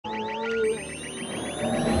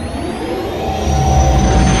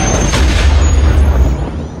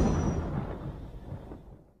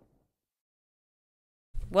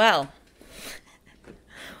Well,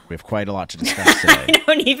 we have quite a lot to discuss today. I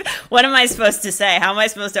don't even. What am I supposed to say? How am I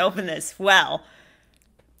supposed to open this? Well,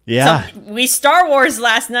 Yeah. so we Star Wars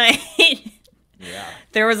last night. Yeah.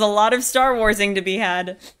 There was a lot of Star Warsing to be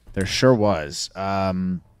had. There sure was. I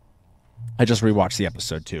just rewatched the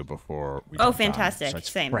episode too before we jumped on, fantastic. so it's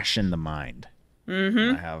Same. fresh in the mind.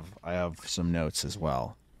 Mm-hmm. I have some notes as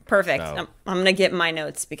well. Perfect. So. I'm going to get my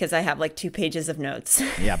notes because I have like 2 pages of notes.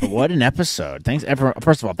 Yeah, but what an episode. Thanks everyone.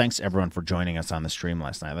 First of all, thanks everyone for joining us on the stream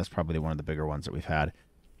last night. That's probably one of the bigger ones that we've had.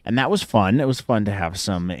 And that was fun. It was fun to have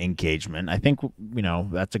some engagement. I think,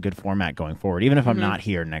 that's a good format going forward. Even if I'm not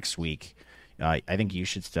here next week, I think you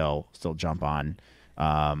should still jump on.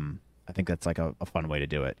 I think that's like a fun way to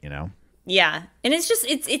do it, Yeah. And it's just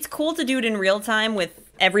it's cool to do it in real time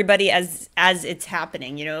with everybody as it's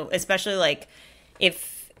happening, especially like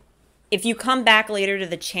if you come back later to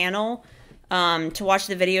the channel to watch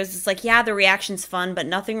the videos, it's like, yeah, the reaction's fun, but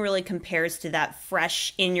nothing really compares to that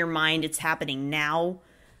fresh in your mind, it's happening now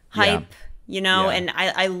hype, Yeah. and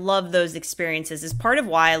I love those experiences. It's part of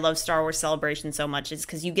why I love Star Wars Celebration so much, is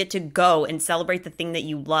because you get to go and celebrate the thing that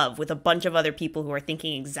you love with a bunch of other people who are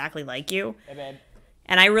thinking exactly like you. Hey, babe.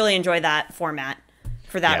 And I really enjoy that format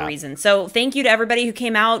for that reason. So thank you to everybody who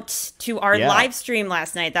came out to our live stream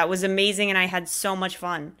last night. That was amazing, and I had so much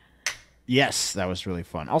fun. Yes, that was really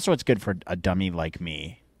fun. Also, it's good for a dummy like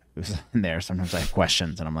me who's in there. Sometimes I have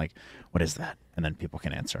questions, and I'm like, what is that? And then people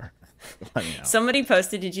can answer. Let me know. Somebody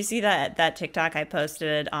posted, did you see that TikTok I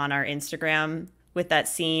posted on our Instagram with that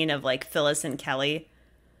scene of like Phyllis and Kelly?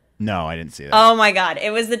 No, I didn't see that. Oh my God.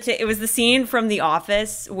 It was the scene from The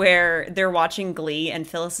Office where they're watching Glee and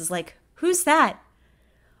Phyllis is like, who's that?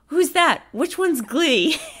 Who's that? Which one's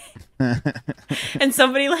Glee? And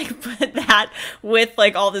somebody like put that with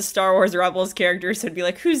like all the Star Wars Rebels characters, so it'd be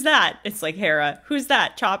like, who's that? It's like Hera. Who's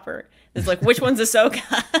that? Chopper. It's like, which one's Ahsoka?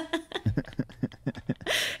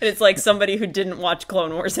 And it's like somebody who didn't watch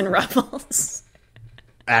Clone Wars and Rebels.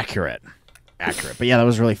 Accurate. But yeah, that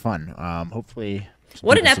was really fun. Hopefully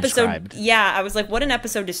what an episode. Subscribed. Yeah, I was like, what an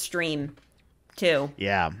episode to stream too.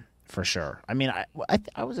 Yeah, for sure. I mean,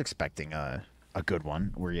 I was expecting a good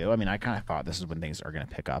one. Were you? I mean, I kind of thought this is when things are going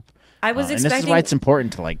to pick up. I was expecting, and this is why it's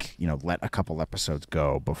important to let a couple episodes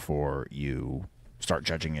go before you start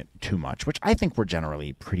judging it too much, which I think we're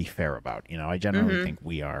generally pretty fair about. I generally think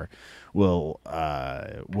we'll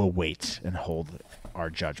wait and hold our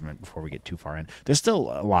judgment before we get too far in. There's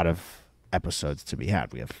still a lot of episodes to be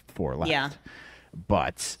had. We have 4 left. Yeah.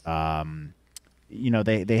 But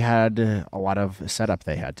they had a lot of setup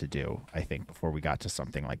they had to do, I think, before we got to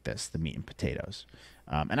something like this, the meat and potatoes.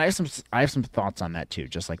 And I have some thoughts on that too,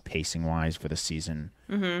 just like pacing wise for the season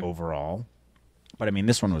overall. But I mean,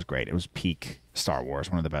 this one was great. It was peak Star Wars,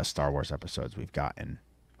 one of the best Star Wars episodes we've gotten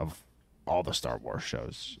of all the Star Wars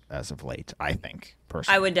shows as of late, I think,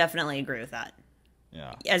 personally. I would definitely agree with that.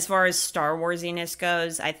 Yeah. As far as Star Warsiness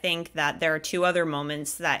goes, I think that there are 2 other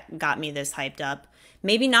moments that got me this hyped up.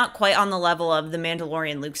 Maybe not quite on the level of the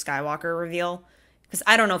Mandalorian Luke Skywalker reveal, because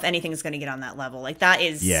I don't know if anything's going to get on that level. Like that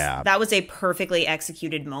was a perfectly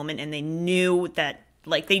executed moment, and they knew that,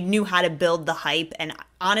 like, they knew how to build the hype. And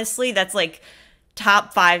honestly, that's like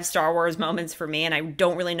top 5 Star Wars moments for me, and I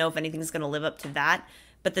don't really know if anything's going to live up to that.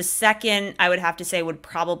 But the second, I would have to say, would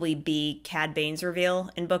probably be Cad Bane's reveal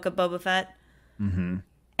in Book of Boba Fett. Mm-hmm.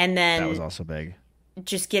 And then that was also big.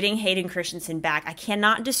 Just getting Hayden Christensen back. I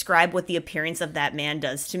cannot describe what the appearance of that man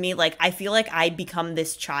does to me. Like, I feel like I become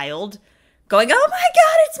this child going, oh my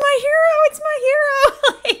God, it's my hero. It's my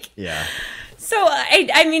hero. Like, yeah. So,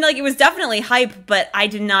 I mean, like, it was definitely hype, but I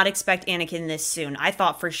did not expect Anakin this soon. I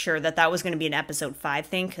thought for sure that was going to be an episode 5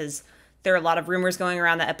 thing, because there are a lot of rumors going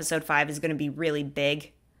around that episode 5 is going to be really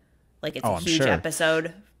big. Like, it's a huge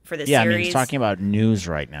episode for the series. Yeah, I mean, talking about news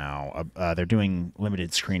right now, they're doing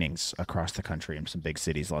limited screenings across the country in some big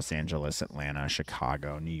cities: Los Angeles, Atlanta,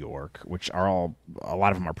 Chicago, New York, which are a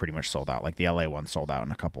lot of them are pretty much sold out. Like the LA one sold out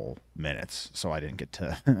in a couple minutes, so I didn't get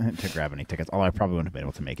to to grab any tickets. Although I probably wouldn't have been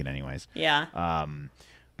able to make it anyways. Yeah.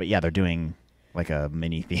 But yeah, they're doing like a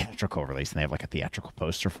mini theatrical release, and they have like a theatrical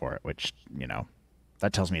poster for it, which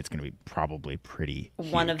that tells me it's going to be probably pretty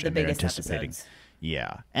huge, one of the biggest episodes.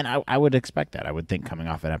 Yeah, and I would expect that. I would think coming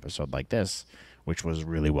off an episode like this, which was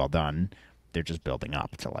really well done, they're just building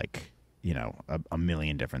up to like, a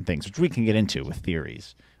million different things, which we can get into with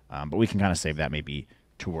theories. But we can kind of save that maybe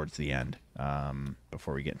towards the end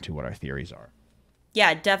before we get into what our theories are.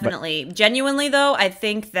 Yeah, definitely. Genuinely, though, I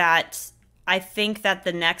think that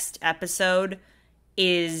the next episode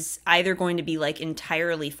is either going to be like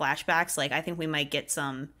entirely flashbacks. Like, I think we might get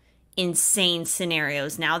some insane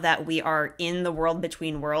scenarios now that we are in the world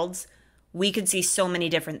between worlds. we could see so many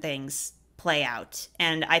different things play out.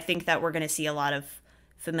 And I think that we're going to see a lot of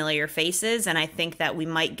familiar faces, and I think that we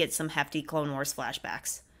might get some hefty Clone Wars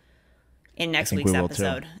flashbacks in next week's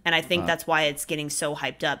episode. And I think that's why it's getting so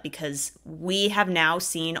hyped up, because we have now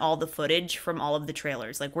seen all the footage from all of the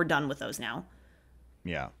trailers. Like, we're done with those now.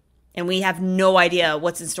 Yeah. And we have no idea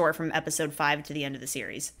what's in store from episode 5 to the end of the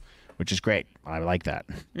series. Which is great. I like that.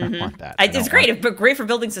 I want that. It's great, but great for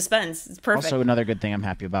building suspense. It's perfect. Also, another good thing I'm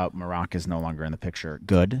happy about, Marok is no longer in the picture.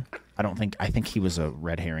 Good. I think he was a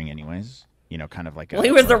red herring anyways. You know, kind of like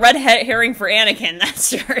he was the red herring for Anakin, that's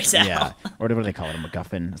sure as hell. Yeah. Or what do they call it? A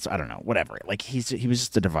MacGuffin? So, I don't know. Whatever. Like, he was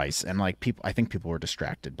just a device. And, like, I think people were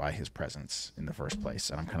distracted by his presence in the first place.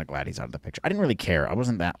 And I'm kind of glad he's out of the picture. I didn't really care. I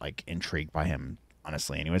wasn't that, like, intrigued by him,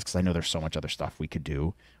 honestly, anyways, because I know there's so much other stuff we could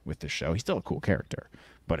do with this show. He's still a cool character.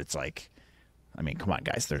 But it's like, I mean, come on,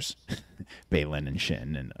 guys. There's Baylan and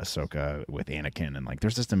Shin and Ahsoka with Anakin. And, like,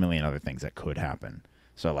 there's just a million other things that could happen.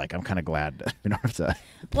 So, like, I'm kind of glad that we don't have to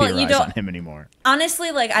theorize on him anymore.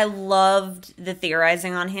 Honestly, like, I loved the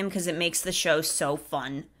theorizing on him because it makes the show so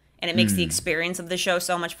fun. And it makes the experience of the show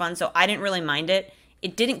so much fun. So I didn't really mind it.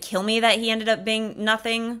 It didn't kill me that he ended up being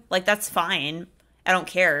nothing. Like, that's fine. I don't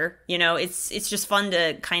care. You know, it's just fun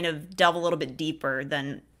to kind of delve a little bit deeper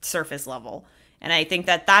than surface level. And I think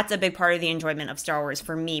that that's a big part of the enjoyment of Star Wars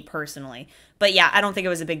for me personally. But yeah, I don't think it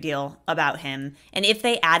was a big deal about him. And if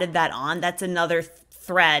they added that on, that's another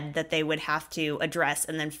thread that they would have to address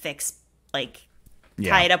and then fix, like,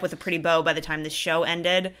 tie it up with a pretty bow by the time the show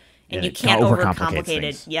ended. And you can't overcomplicate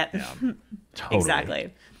it. Yep. Yeah. Totally.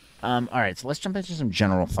 Exactly. All right, so let's jump into some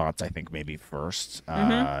general thoughts, I think, maybe first.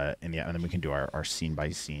 And then we can do our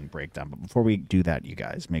scene-by-scene breakdown. But before we do that, you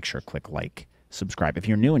guys, make sure to click like, subscribe. If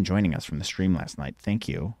you're new and joining us from the stream last night, thank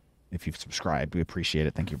you. If you've subscribed, we appreciate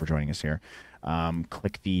it. Thank you for joining us here.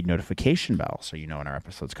 Click the notification bell so you know when our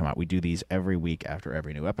episodes come out. We do these every week after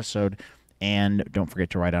every new episode. And don't forget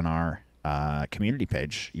to write on our community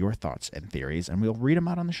page your thoughts and theories, and we'll read them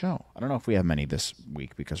out on the show. I don't know if we have many this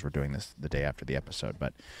week because we're doing this the day after the episode,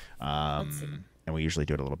 but and we usually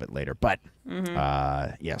do it a little bit later. But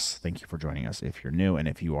yes, thank you for joining us if you're new, and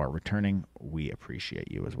if you are returning, we appreciate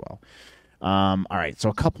you as well. All right, so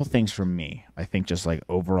a couple things from me. I think just like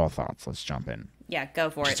overall thoughts. Let's jump in. Yeah, go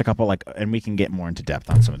for it. Just a couple, like, and we can get more into depth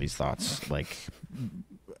on some of these thoughts, like,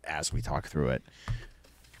 as we talk through it.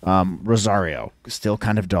 Rosario, still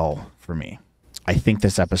kind of dull for me. I think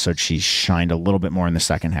this episode she shined a little bit more in the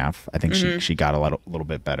second half. I think she got a little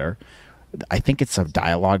bit better. I think it's a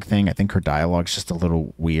dialogue thing. I think her dialogue's just a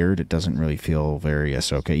little weird. It doesn't really feel very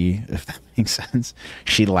Ahsoka-y, if that makes sense.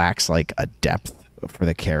 She lacks, like, a depth for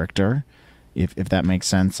the character, if that makes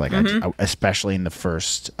sense. Like, especially in the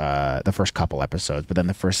first couple episodes, but then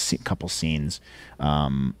the first couple scenes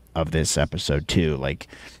of this episode too, like,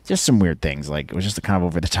 just some weird things. Like, it was just kind of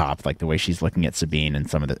over the top, like the way she's looking at Sabine and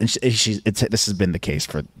some of the. And this has been the case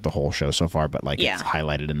for the whole show so far, but like it's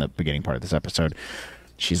highlighted in the beginning part of this episode.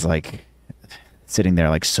 She's like sitting there,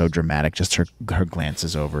 like, so dramatic. Just her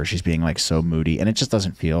glances over. She's being like so moody, and it just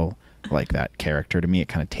doesn't feel like that character to me. It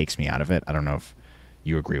kind of takes me out of it. I don't know if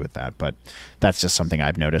you agree with that, but that's just something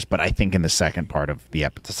I've noticed. But I think in the second part of the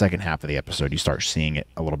second half of the episode, you start seeing it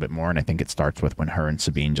a little bit more, and I think it starts with when her and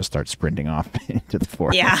Sabine just start sprinting off into the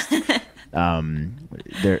forest. Yeah.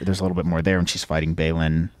 There's a little bit more there when she's fighting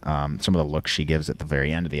Baylan. Some of the looks she gives at the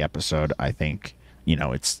very end of the episode, I think, you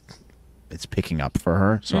know, it's picking up for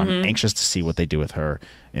her. So I'm anxious to see what they do with her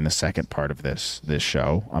in the second part of this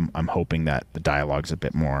show. I'm hoping that the dialogue's a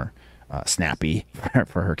bit more snappy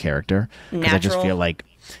for her character, because I just feel like,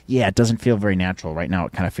 it doesn't feel very natural right now.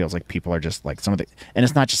 It kind of feels like people are just like and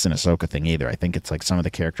it's not just an Ahsoka thing either. I think it's like some of the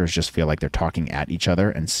characters just feel like they're talking at each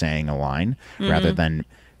other and saying a line rather than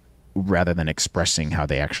expressing how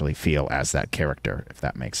they actually feel as that character, if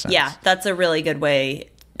that makes sense. Yeah, that's a really good way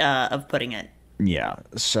of putting it. Yeah,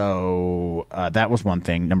 so that was one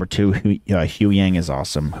thing. Number two, Hu Yang is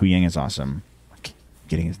awesome. Hu Yang is awesome.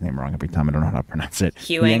 Getting his name wrong every time. I don't know how to pronounce it.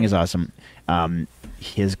 Hu Yang is awesome.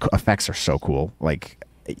 His effects are so cool. Like,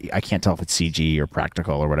 I can't tell if it's CG or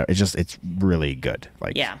practical or whatever. It's really good.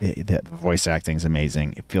 Like, the voice acting is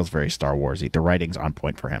amazing. It feels very Star Warsy. The writing's on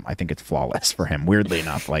point for him. I think it's flawless for him. Weirdly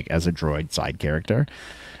enough, like, as a droid side character,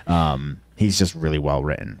 he's just really well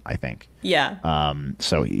written, I think. Yeah.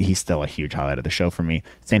 So he's still a huge highlight of the show for me.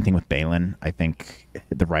 Same thing with Baylan. I think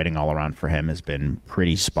the writing all around for him has been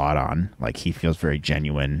pretty spot on. Like, he feels very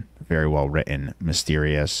genuine, very well written,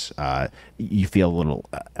 mysterious. You feel a little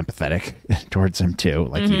empathetic towards him too.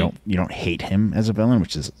 Like, you don't hate him as a villain,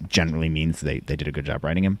 which is generally means they did a good job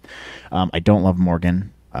writing him. I don't love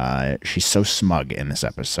Morgan. She's so smug in this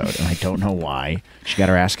episode, and I don't know why. She got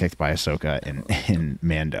her ass kicked by Ahsoka in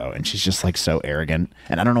Mando, and she's just like so arrogant.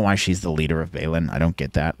 And I don't know why she's the leader of Balin. I don't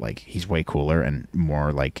get that. Like, he's way cooler and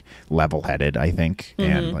more like level-headed, I think.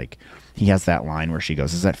 And like, he has that line where she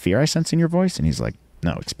goes, "Is that fear I sense in your voice?" And he's like,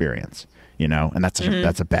 "No, experience." You know, and that's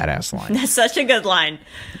that's a badass line. That's such a good line.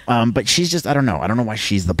 But she's just, I don't know why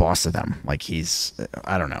she's the boss of them. Like, he's,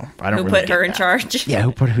 I don't know. I don't Who really put get her in that. charge? Yeah,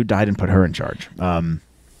 who died and put her in charge.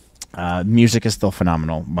 Music is still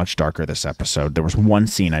phenomenal, much darker this episode. There was one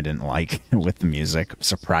scene I didn't like with the music,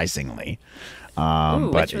 surprisingly. Ooh,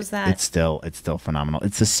 But which was that? it's still phenomenal.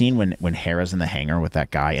 It's the scene when Hera's in the hangar with that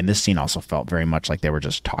guy, and this scene also felt very much like they were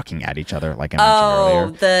just talking at each other, like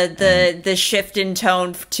I mentioned earlier. The shift in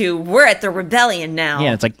tone to "we're at the rebellion now."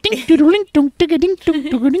 Yeah, it's like ding ding ding ding ding ding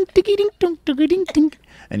ding ding ding ding,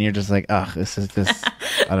 and you're just like, ugh, this.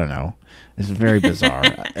 I don't know. It's very bizarre.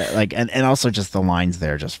 Like, and also just the lines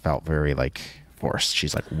there just felt very like forced.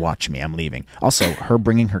 She's like, "Watch me, I'm leaving." Also, her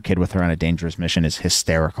bringing her kid with her on a dangerous mission is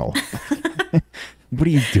hysterical. What are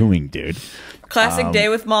you doing, dude? Classic day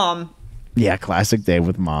with mom. Yeah, classic day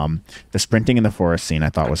with mom. The sprinting in the forest scene I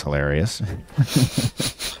thought was hilarious.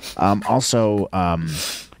 Also,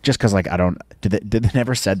 just because like did they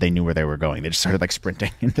never said they knew where they were going. They just started like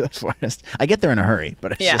sprinting into the forest. I get they're in a hurry,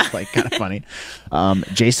 but it's just like kind of funny.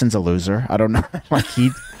 Jason's a loser. I don't know. Like, he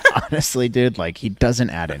honestly, dude, like, he doesn't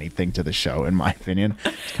add anything to the show in my opinion.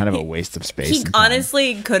 It's kind of a waste of space. He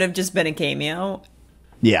honestly could have just been a cameo.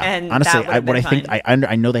 Yeah, and honestly, that would've been fine.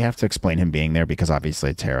 I know they have to explain him being there because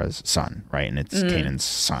obviously it's Hera's son, right? And it's Kanan's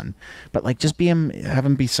son. But like, just have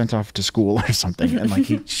him be sent off to school or something, and like,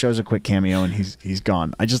 he shows a quick cameo and he's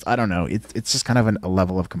gone. I don't know. It's just kind of a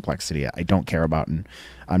level of complexity I don't care about, and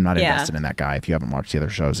I'm not invested in that guy. If you haven't watched the other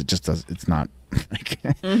shows, it's not like,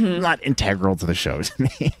 not integral to the show to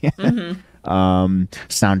me.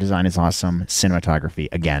 Sound design is awesome. Cinematography,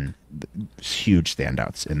 again, huge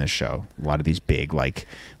standouts in this show. A lot of these big, like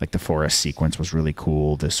the forest sequence was really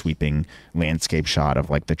cool. The sweeping landscape shot of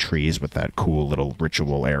like the trees with that cool little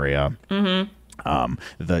ritual area.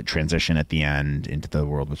 The transition at the end into the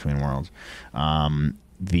world between worlds.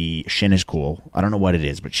 The Shin is cool. I don't know what it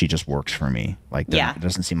is, but she just works for me. Like, it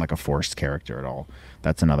doesn't seem like a forced character at all.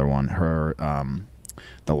 That's another one. Her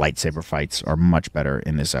the lightsaber fights are much better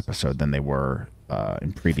in this episode than they were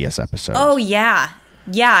in previous episodes. Oh, yeah.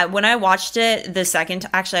 Yeah, when I watched it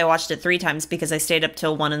actually I watched it 3 times because I stayed up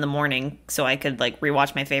till 1 a.m. so I could like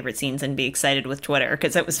rewatch my favorite scenes and be excited with Twitter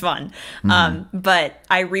because it was fun. But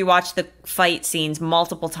I rewatched the fight scenes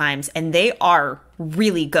multiple times and they are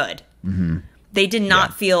really good. They did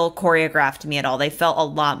not feel choreographed to me at all. They felt a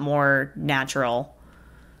lot more natural.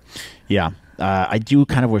 Yeah. I do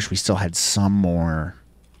kind of wish we still had some more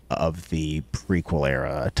of the prequel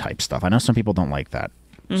era type stuff. I know some people don't like that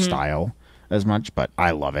style as much, but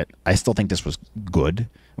I love it. I still think this was good.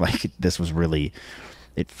 Like, this was really,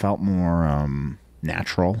 it felt more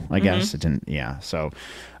natural, I guess. It didn't, so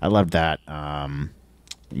I loved that.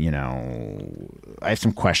 You know, I have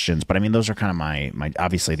some questions, but I mean, those are kind of my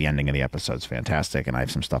obviously the ending of the episode's fantastic, and I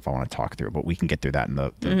have some stuff I want to talk through, but we can get through that in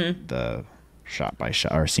the shot by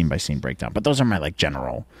shot or scene by scene breakdown. But those are my like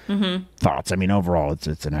general thoughts. I mean, overall,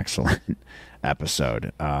 it's an excellent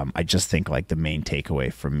episode. I just think like the main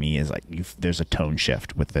takeaway from me is like there's a tone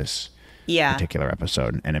shift with this particular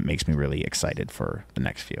episode, and it makes me really excited for the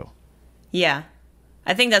next few. Yeah.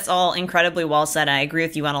 I think that's all incredibly well said. I agree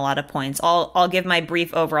with you on a lot of points. I'll give my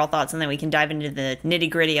brief overall thoughts and then we can dive into the nitty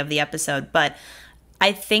gritty of the episode. But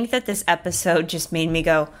I think that this episode just made me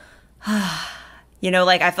go, you know,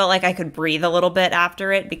 like I felt like I could breathe a little bit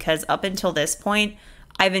after it because up until this point,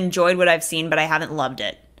 I've enjoyed what I've seen, but I haven't loved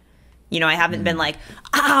it. You know, I haven't been like,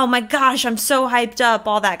 oh my gosh, I'm so hyped up,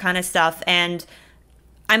 all that kind of stuff. And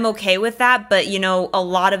I'm okay with that. But, you know, a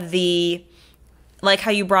lot of the, like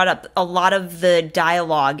how you brought up, a lot of the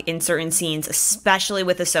dialogue in certain scenes, especially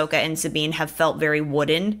with Ahsoka and Sabine, have felt very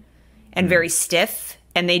wooden and very stiff.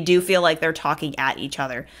 And they do feel like they're talking at each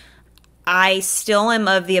other. I still am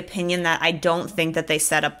of the opinion that I don't think that they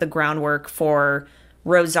set up the groundwork for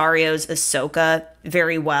Rosario's Ahsoka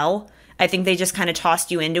very well. I think they just kind of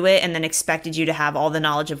tossed you into it and then expected you to have all the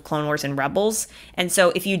knowledge of Clone Wars and Rebels. And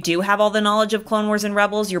so if you do have all the knowledge of Clone Wars and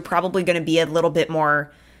Rebels, you're probably going to be a little bit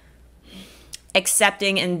more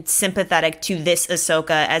accepting and sympathetic to this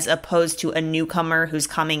Ahsoka as opposed to a newcomer who's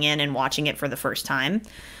coming in and watching it for the first time.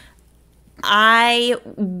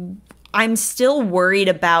 I'm still worried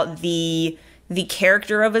about the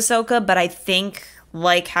character of Ahsoka, but I think,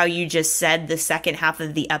 like how you just said, the second half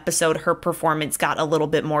of the episode, her performance got a little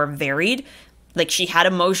bit more varied. Like, she had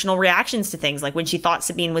emotional reactions to things, like when she thought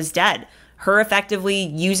Sabine was dead. her effectively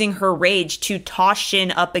using her rage to toss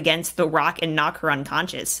Shin up against the rock and knock her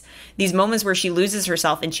unconscious. These moments where she loses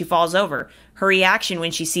herself and she falls over. Her reaction when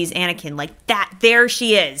she sees Anakin, like, that, there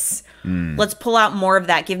she is. Let's pull out more of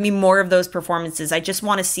that. Give me more of those performances. I just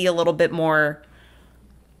want to see a little bit more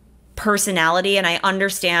personality, and I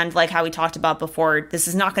understand, like how we talked about before, this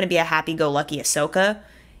is not going to be a happy-go-lucky Ahsoka.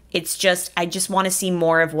 It's just, I just want to see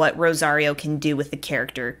more of what Rosario can do with the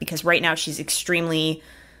character, because right now she's extremely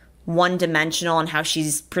one-dimensional in how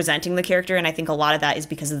she's presenting the character, and I think a lot of that is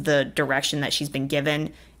because of the direction that she's been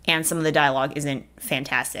given, and some of the dialogue isn't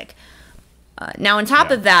fantastic. Now, on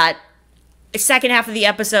top of that, the second half of the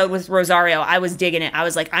episode with Rosario, I was digging it. I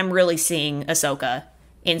was like, I'm really seeing Ahsoka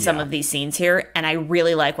in some of these scenes here, and I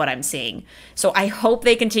really like what I'm seeing. So I hope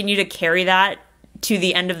they continue to carry that to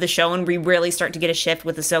the end of the show and we really start to get a shift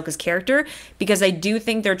with Ahsoka's character, because I do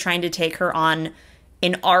think they're trying to take her on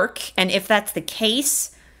an arc, and if that's the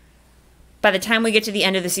case, by the time we get to the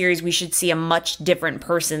end of the series, we should see a much different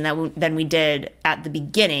person than we did at the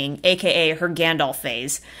beginning, aka her Gandalf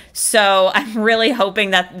phase. So I'm really hoping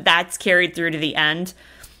that that's carried through to the end.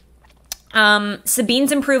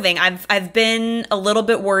 Sabine's improving. I've been a little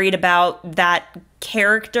bit worried about that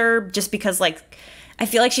character just because, like, I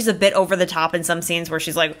feel like she's a bit over the top in some scenes where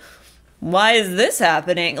she's like, why is this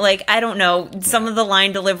happening? Like, I don't know. Some of the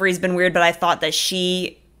line delivery's been weird, but I thought that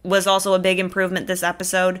she was also a big improvement this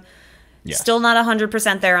episode. Yeah. Still not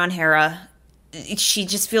 100% there on Hera. She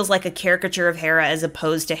just feels like a caricature of Hera as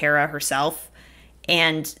opposed to Hera herself.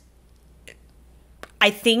 And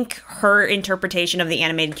I think her interpretation of the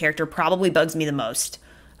animated character probably bugs me the most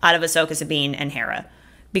out of Ahsoka, Sabine, and Hera,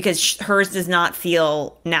 because hers does not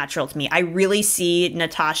feel natural to me. I really see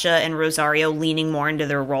Natasha and Rosario leaning more into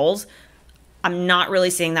their roles. I'm not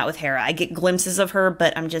really seeing that with Hera. I get glimpses of her,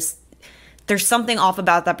 but there's something off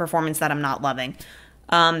about that performance that I'm not loving.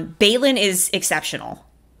 Baylan is exceptional.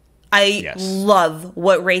 I love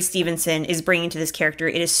what Ray Stevenson is bringing to this character.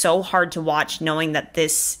 It is so hard to watch knowing that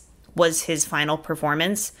this was his final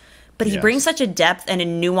performance, but he brings such a depth and a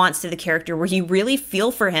nuance to the character where you really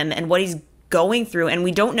feel for him and what he's going through, and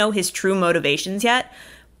we don't know his true motivations yet,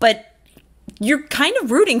 but you're kind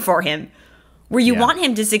of rooting for him, where you want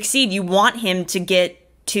him to succeed, you want him to get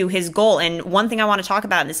to his goal. And one thing I want to talk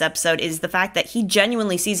about in this episode is the fact that he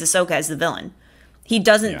genuinely sees Ahsoka as the villain. He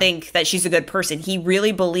doesn't think that she's a good person. He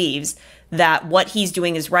really believes that what he's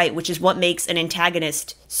doing is right, which is what makes an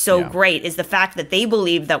antagonist so great, is the fact that they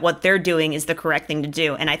believe that what they're doing is the correct thing to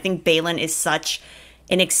do. And I think Baylan is such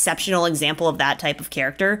an exceptional example of that type of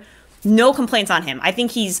character. No complaints on him. I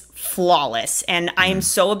think he's flawless, and I am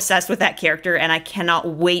so obsessed with that character, and I cannot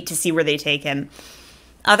wait to see where they take him.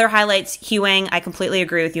 Other highlights, Huyang, I completely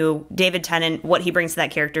agree with you. David Tennant, what he brings to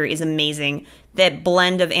that character is amazing. That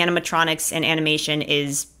blend of animatronics and animation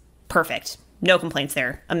is perfect. No complaints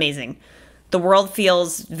there. Amazing. The world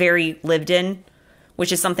feels very lived in,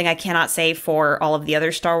 which is something I cannot say for all of the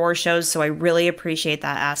other Star Wars shows, so I really appreciate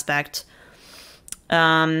that aspect.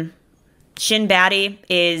 Shin Batty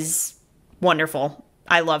is wonderful.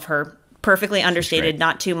 I love her. Perfectly understated,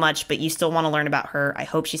 not too much, but you still want to learn about her. I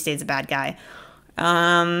hope she stays a bad guy.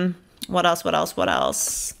 What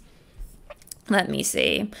else? Let me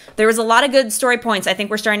see. There was a lot of good story points. I think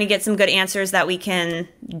we're starting to get some good answers that we can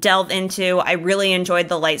delve into. I really enjoyed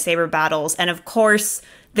the lightsaber battles. And of course,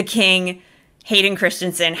 the king, Hayden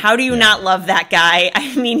Christensen. How do you not love that guy?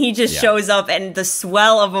 I mean, he just shows up, and the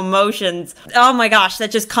swell of emotions. Oh my gosh,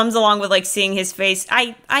 that just comes along with, like, seeing his face.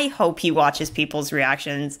 I hope he watches people's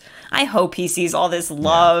reactions. I hope he sees all this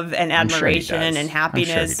love and admiration and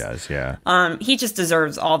happiness. I'm sure he does, he just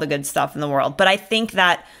deserves all the good stuff in the world. But I think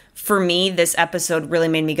that, for me, this episode really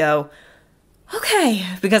made me go, okay,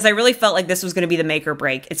 because I really felt like this was going to be the make or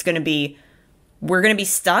break. It's going to be, we're going to be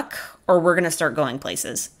stuck or we're going to start going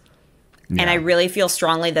places. And I really feel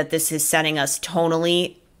strongly that this is setting us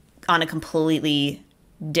tonally on a completely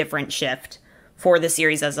different shift for the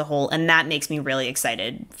series as a whole. And that makes me really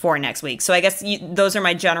excited for next week. So I guess those are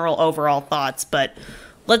my general overall thoughts. But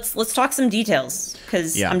let's talk some details,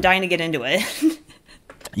 because I'm dying to get into it.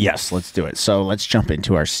 Yes, let's do it. So let's jump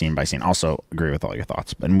into our scene by scene. Also agree with all your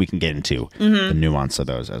thoughts, but we can get into the nuance of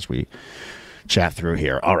those as we chat through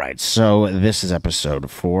here. All right, so this is episode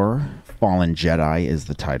 4. Fallen Jedi is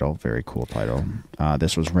the title. Very cool title.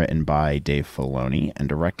 This was written by Dave Filoni and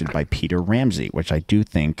directed by Peter Ramsey, which I do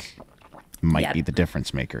think might be the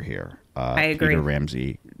difference maker here. I agree. Peter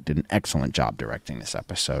Ramsey did an excellent job directing this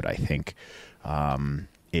episode. I think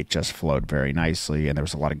it just flowed very nicely, and there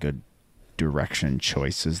was a lot of good direction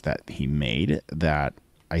choices that he made that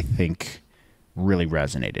I think really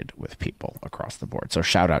resonated with people across the board. So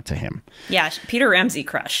shout out to him. Yeah, Peter Ramsey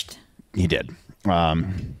crushed. He did.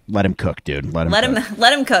 Let him cook, dude. Let him cook.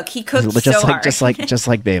 Let him cook. He cooked just so like, hard. just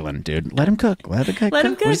like Balin, dude. Let him cook. Let the guy Let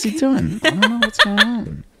him cook. What is he doing? I don't know what's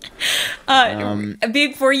going on.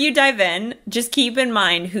 Before you dive in, just keep in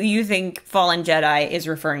mind who you think Fallen Jedi is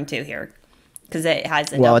referring to here, because it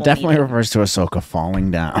has a Well, it double definitely meaning. refers to Ahsoka falling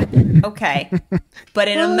down. Okay, but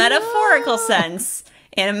in a metaphorical sense,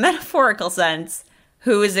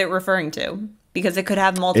 who is it referring to? Because it could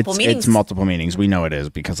have multiple meanings. It's multiple meanings. We know it is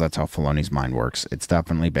because that's how Filoni's mind works. It's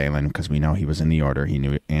definitely Balin because we know he was in the Order. He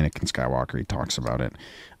knew Anakin Skywalker. He talks about it.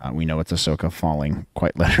 We know it's Ahsoka falling,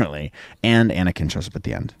 quite literally. And Anakin shows up at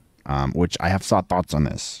the end, which I have thoughts on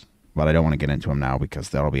this, but I don't want to get into them now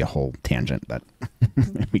because that'll be a whole tangent that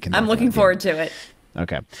we can. I'm looking forward to it.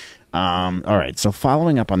 Okay. All right. So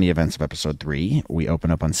following up on the events of episode 3, we open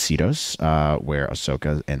up on Cedos, where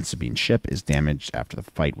Ahsoka and Sabine's ship is damaged after the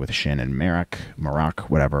fight with Shin and Marak,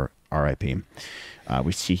 whatever, R.I.P.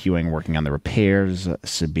 We see Hewing working on the repairs.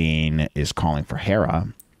 Sabine is calling for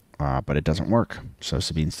Hera, but it doesn't work. So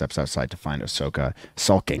Sabine steps outside to find Ahsoka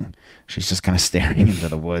sulking. She's just kind of staring into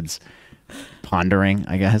the woods, pondering,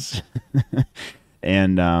 I guess.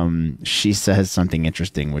 And she says something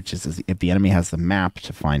interesting, which is if the enemy has the map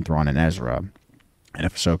to find Thrawn and Ezra, and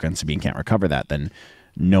if Ahsoka and Sabine can't recover that, then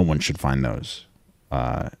no one should find them.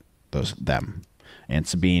 And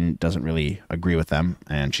Sabine doesn't really agree with them,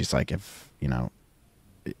 and she's like, if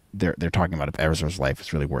they're talking about if Ezra's life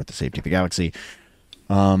is really worth the safety of the galaxy.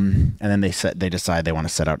 And then they decide they want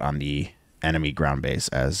to set out on the enemy ground base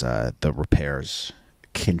as the repairs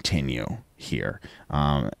continue here.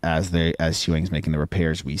 As Hewing's making the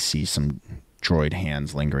repairs, we see some droid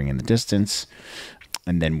hands lingering in the distance,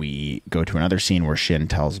 and then we go to another scene where Shin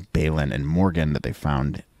tells Balin and Morgan that they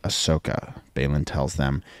found Ahsoka. Balin tells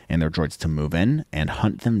them and their droids to move in and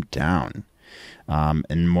hunt them down.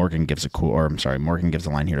 And Morgan gives Morgan gives a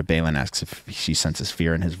line here to Balin, asks if she senses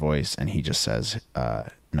fear in his voice, and he just says,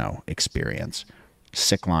 no, experience.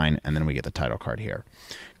 Sick line, and then we get the title card here.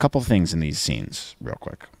 A couple things in these scenes, real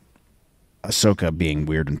quick. Ahsoka being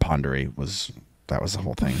weird and pondery was the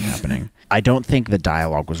whole thing happening. I don't think the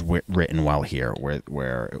dialogue was written well here,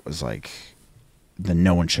 where it was like,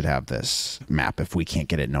 no one should have this map. If we can't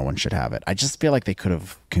get it, no one should have it. I just feel like they could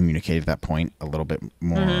have communicated that point a little bit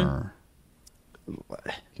more,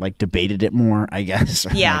 like debated it more, I guess.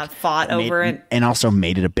 Yeah, like, fought over it. And also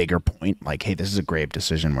made it a bigger point, like, hey, this is a grave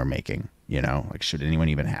decision we're making, like, should anyone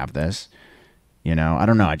even have this? I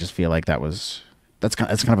don't know. I just feel like that's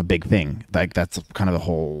kind of a big thing. Like, that's kind of the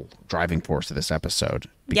whole driving force of this episode,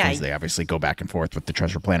 because they obviously go back and forth with the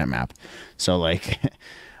Treasure Planet map. So, like,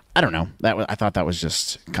 I don't know. I thought that was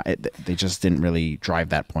just, they just didn't really drive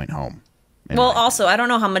that point home. Well, also, I don't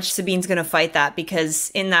know how much Sabine's going to fight that, because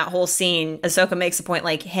in that whole scene, Ahsoka makes a point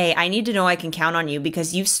like, hey, I need to know I can count on you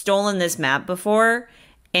because you've stolen this map before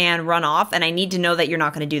and run off, and I need to know that you're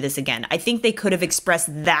not going to do this again. I think they could have expressed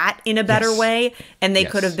that in a better way, and they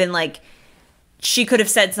could have been like, she could have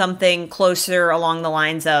said something closer along the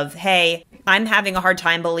lines of, hey, I'm having a hard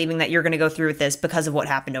time believing that you're going to go through with this because of what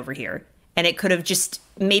happened over here. And it could have just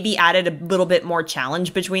maybe added a little bit more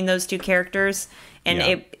challenge between those two characters.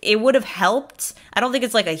 And it would have helped. I don't think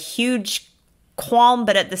it's like a huge qualm,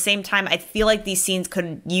 but at the same time, I feel like these scenes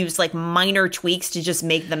could use like minor tweaks to just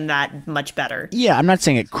make them that much better. Yeah, I'm not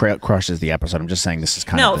saying it crushes the episode. I'm just saying this is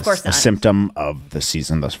kind of a symptom of the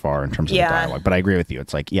season thus far in terms of the dialogue. But I agree with you.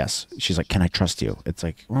 It's like, yes, she's like, can I trust you? It's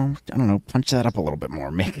like, well, I don't know, punch that up a little bit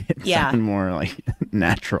more, make it sound more like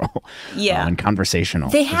natural, and conversational.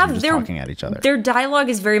 They have their talking at each other. Their dialogue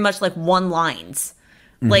is very much like one lines,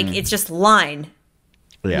 like it's just line.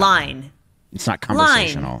 It's not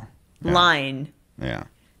conversational. Line. Yeah.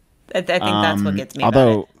 I think that's what gets me.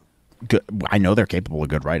 Although, I know they're capable of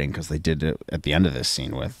good writing because they did it at the end of this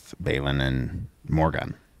scene with Balin and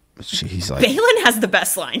Morgan. He's like, Balin has the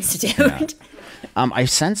best lines, dude. Yeah. I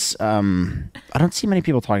sense, I don't see many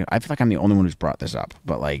people talking. I feel like I'm the only one who's brought this up,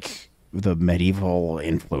 but like the medieval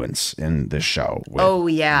influence in this show. With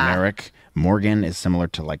Merrick. Morgan is similar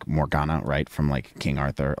to like Morgana, right? From like King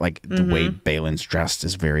Arthur. Like the way Balin's dressed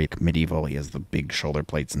is very medieval. He has the big shoulder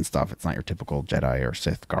plates and stuff. It's not your typical Jedi or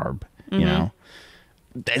Sith garb,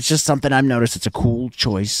 It's just something I've noticed. It's a cool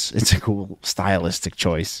choice. It's a cool stylistic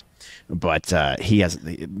choice. But he has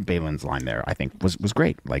Balin's line there, I think, was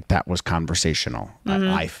great. Like that was conversational.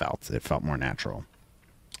 I felt it felt more natural.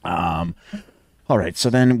 All right, so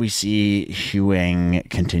then we see Hewing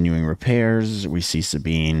continuing repairs. We see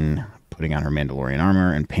Sabine putting on her Mandalorian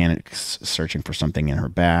armor and panics, searching for something in her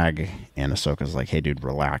bag. And Ahsoka's like, hey, dude,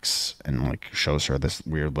 relax. And like shows her this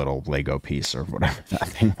weird little Lego piece or whatever that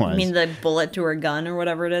thing was. I mean, the bullet to her gun or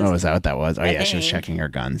whatever it is. Oh, is that what that was? Oh, yeah, she was think. checking her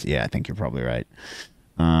guns. Yeah, I think you're probably right.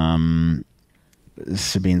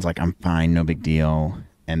 Sabine's like, I'm fine, no big deal.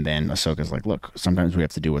 And then Ahsoka's like, look, sometimes we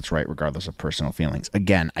have to do what's right regardless of personal feelings.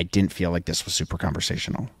 Again, I didn't feel like this was super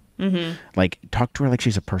conversational. Mm-hmm. Like, talk to her like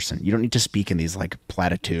she's a person. You don't need to speak in these like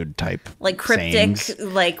platitude type, like cryptic, sayings.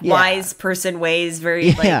 like wise person ways.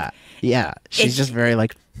 Very yeah. She's just very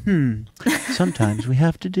like, sometimes we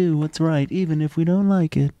have to do what's right, even if we don't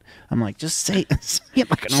like it. I'm like, just say it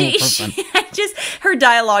like a normal person. Her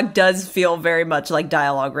dialogue does feel very much like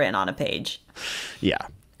dialogue written on a page. Yeah.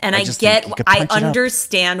 And I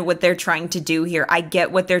understand what they're trying to do here. I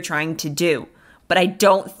get what they're trying to do. But I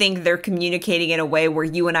don't think they're communicating in a way where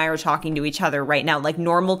you and I are talking to each other right now. Like,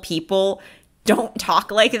 normal people don't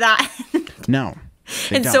talk like that. No.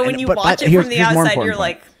 And so when you watch it from the outside, you're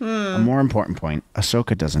like, A more important point,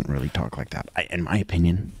 Ahsoka doesn't really talk like that. In my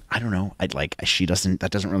opinion, I don't know. That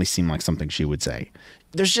doesn't really seem like something she would say.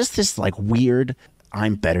 There's just this like weird,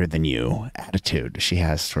 I'm better than you attitude she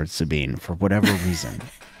has towards Sabine for whatever reason.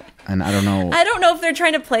 And I don't know. I don't know if they're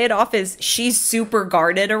trying to play it off as she's super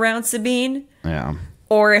guarded around Sabine. Yeah.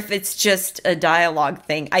 Or if it's just a dialogue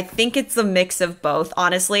thing. I think it's a mix of both.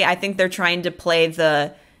 Honestly, I think they're trying to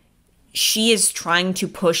play she is trying to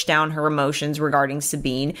push down her emotions regarding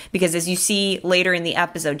Sabine. Because as you see later in the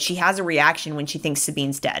episode, she has a reaction when she thinks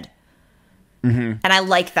Sabine's dead. Mm-hmm. And I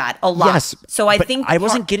like that a lot. Yes, so I think I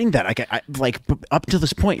wasn't getting that. I like up to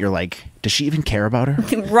this point, you're like, does she even care about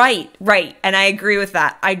her? Right. And I agree with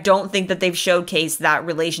that. I don't think that they've showcased that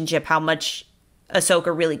relationship, how much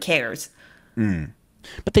Ahsoka really cares.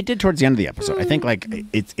 But they did towards the end of the episode. I think like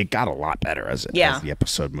it got a lot better as the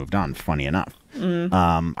episode moved on. Funny enough.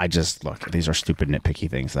 I just these are stupid nitpicky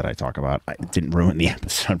things that I talk about. It didn't ruin the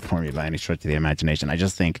episode for me by any stretch of the imagination. I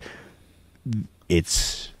just think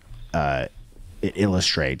it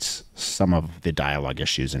illustrates some of the dialogue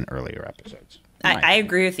issues in earlier episodes. I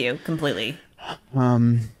agree with you completely.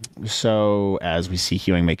 So as we see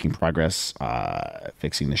Huyang making progress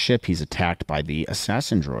fixing the ship, he's attacked by the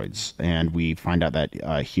assassin droids, and we find out that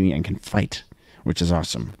Huyang can fight, which is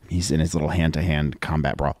awesome. He's in his little hand-to-hand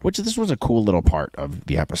combat brawl, which this was a cool little part of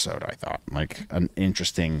the episode, I thought. Like an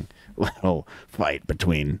interesting little fight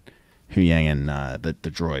between Huyang and the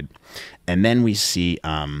droid. And then we see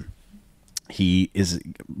he is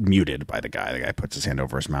muted by the guy. The guy puts his hand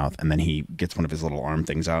over his mouth, and then he gets one of his little arm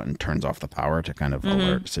things out and turns off the power to kind of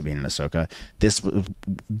alert Sabine and Ahsoka.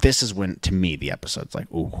 This is when, to me, the episode's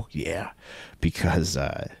like, ooh, yeah, because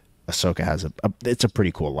Ahsoka has it's a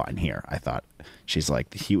pretty cool line here. I thought she's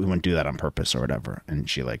like, he wouldn't do that on purpose or whatever, and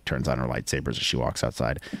she like turns on her lightsabers as she walks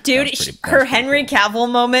outside. Dude, her Henry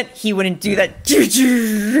Cavill moment, he wouldn't do that.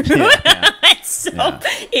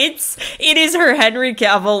 It is her Henry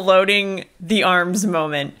Cavill loading the arms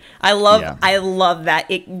moment. I love that.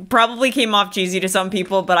 It probably came off cheesy to some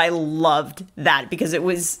people, but I loved that because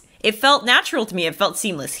it felt natural to me. It felt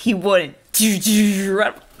seamless. He wouldn't.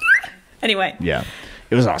 Anyway. Yeah.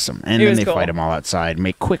 It was awesome. And then they fight them all outside,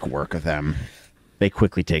 make quick work of them. They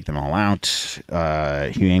quickly take them all out.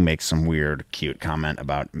 Huyang makes some weird, cute comment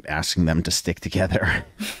about asking them to stick together.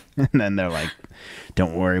 And then they're like,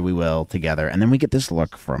 don't worry, we will together. And then we get this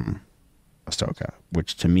look from Ahsoka,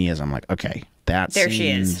 which to me is, I'm like, okay, she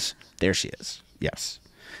is. There she is. Yes.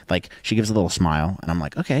 Like, she gives a little smile, and I'm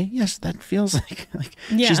like, okay, yes, that feels like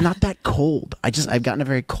she's not that cold. I've gotten a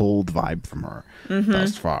very cold vibe from her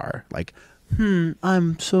thus far. Like,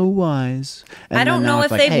 I'm so wise. And I don't know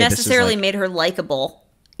if they've necessarily made her likable.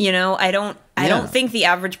 You know, I don't think the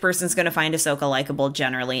average person's going to find Ahsoka likable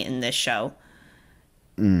generally in this show.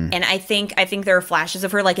 And I think there are flashes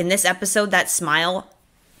of her, like in this episode, that smile,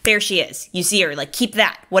 there she is. You see her, like, keep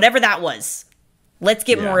that, whatever that was. Let's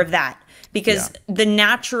get more of that. Because the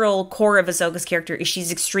natural core of Ahsoka's character is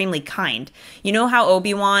she's extremely kind. You know how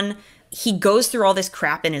Obi-Wan, he goes through all this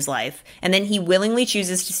crap in his life, and then he willingly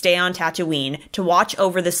chooses to stay on Tatooine to watch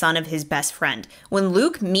over the son of his best friend. When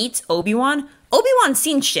Luke meets Obi-Wan's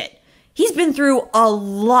seen shit. He's been through a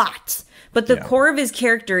lot. But the core of his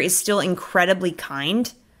character is still incredibly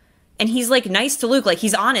kind. And he's, like, nice to Luke. Like,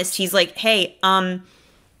 he's honest. He's like, hey,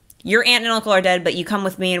 your aunt and uncle are dead, but you come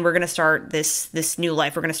with me and we're going to start this new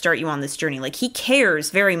life. We're going to start you on this journey. Like, he cares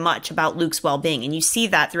very much about Luke's well-being. And you see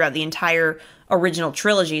that throughout the entire original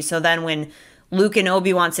trilogy. So then when Luke and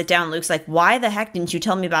Obi-Wan sit down, Luke's like, why the heck didn't you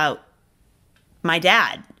tell me about my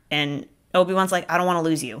dad? And Obi-Wan's like, I don't want to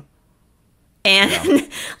lose you. And Yeah.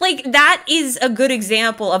 like that is a good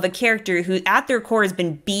example of a character who at their core has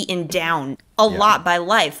been beaten down a lot by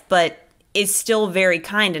life, but is still very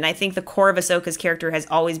kind. And I think the core of Ahsoka's character has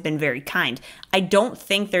always been very kind. I don't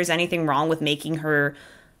think there's anything wrong with making her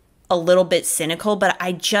a little bit cynical, but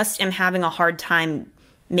I just am having a hard time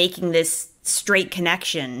making this straight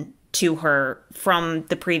connection to her from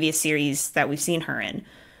the previous series that we've seen her in.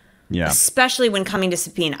 Yeah. Especially when coming to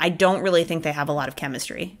Sabine, I don't really think they have a lot of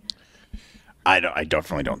chemistry. I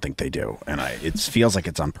definitely don't think they do, and it feels like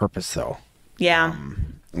it's on purpose though. Yeah.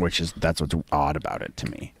 That's what's odd about it to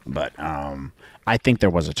me. But I think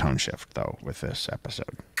there was a tone shift though with this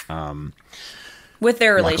episode. With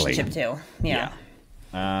their Luckily. relationship too. Yeah.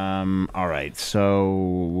 All right.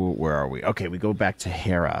 So where are we? Okay, we go back to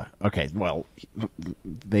Hera. Okay. Well,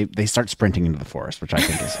 they start sprinting into the forest, which I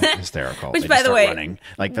think is hysterical. Which, They by just the start way- running.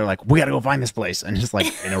 Like they're like, we got to go find this place, and just like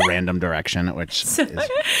in a random direction, which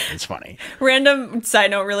is funny. Random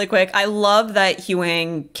side note really quick. I love that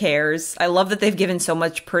Huang cares. I love that they've given so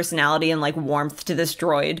much personality and like warmth to this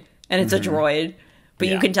droid. And it's a droid. But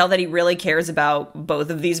you Yeah. can tell that he really cares about both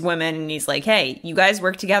of these women. And he's like, hey, you guys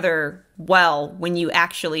work together well when you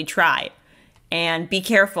actually try. And be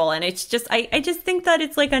careful. And it's just, I just think that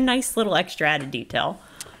it's like a nice little extra added detail.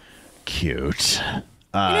 Cute. It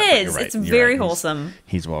But is. you're right, It's you're very right. wholesome.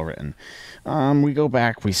 He's well written. We go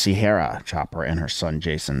back. We see Hera, Chopper, and her son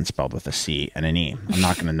Jason, spelled with a C and an E. I'm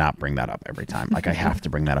not going to not bring that up every time. Like I have to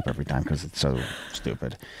bring that up every time because it's so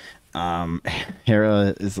stupid.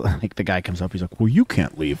 Hera is like, the guy comes up. He's like, "Well, you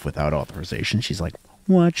can't leave without authorization." She's like,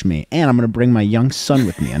 "Watch me, and I'm going to bring my young son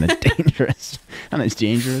with me on a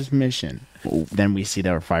dangerous mission." Then we see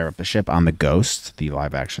them fire up the ship on the Ghost, the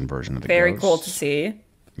live action version of the Very Ghost. cool to see.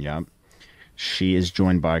 Yep. She is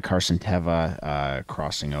joined by Carson Teva,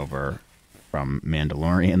 crossing over from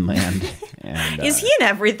Mandalorian land. And, Is he in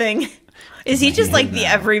everything? Is he just like the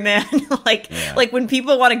everyman? like when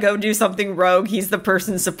people want to go do something rogue, he's the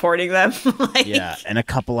person supporting them. Like, yeah, and a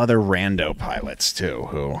couple other rando pilots too,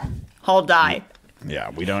 who, all die. yeah,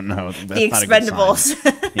 we don't know. That's The not a good sign.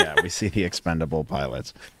 Expendables. Yeah, we see the expendable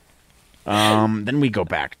pilots. Then we go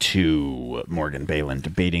back to Morgan Balin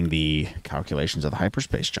debating the calculations of the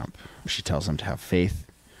hyperspace jump. She tells him to have faith,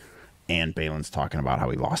 and Balin's talking about how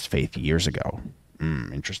he lost faith years ago.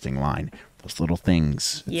 Interesting line. Those little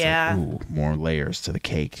things. It's Yeah. like, ooh, more layers to the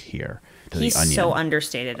cake here. To He's the onion so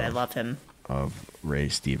understated. I love him. of Ray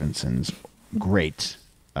Stevenson's great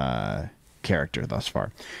character thus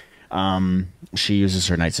far. She uses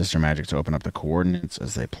her Night Sister magic to open up the coordinates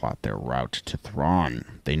as they plot their route to Thrawn.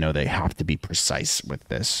 They know they have to be precise with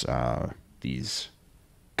these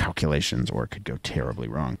calculations, or it could go terribly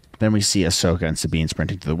wrong. Then we see Ahsoka and Sabine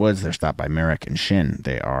sprinting to the woods. They're stopped by Merrick and Shin.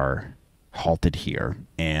 They are halted here,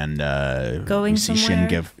 and Going we see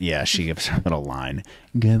somewhere? she gives her little line,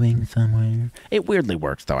 "Going somewhere." It weirdly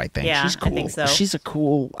works, though. I think Yeah, she's I cool. think so. She's a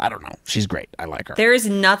cool. I don't know. She's great. I like her. There is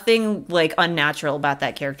nothing like unnatural about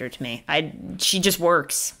that character to me. She just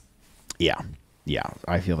works. Yeah.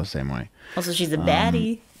 I feel the same way. Also, she's a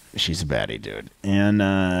baddie. She's a baddie, dude.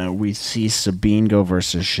 And we see Sabine go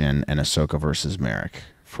versus Shin and Ahsoka versus Merrick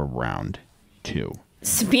for round 2.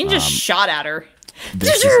 Sabine just shot at her.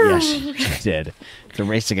 Yes, she did. It's a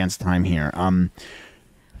race against time here.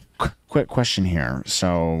 Quick question here.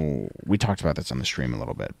 So we talked about this on the stream a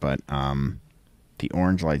little bit, but the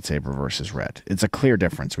orange lightsaber versus red. It's a clear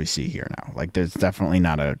difference we see here now. Like, there's definitely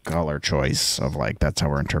not a color choice of like that's how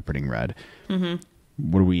we're interpreting red. Mm-hmm.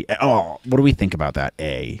 What do we think about that?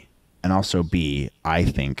 A, and also B. I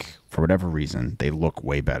think for whatever reason they look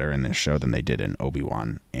way better in this show than they did in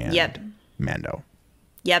Obi-Wan and Yep. Mando.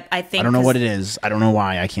 Yep, I think. I don't know what it is. I don't know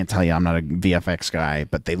why. I can't tell you. I'm not a VFX guy,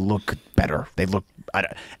 but they look better. They look,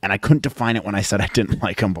 and I couldn't define it when I said I didn't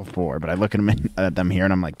like them before. But I look at them here,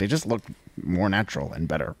 and I'm like, they just look more natural and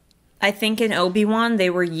better. I think in Obi-Wan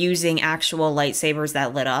they were using actual lightsabers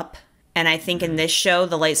that lit up, and I think in this show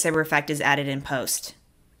the lightsaber effect is added in post,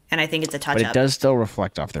 and I think it's a touch But up. it does still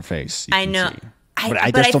reflect off their face. You I can know. see. But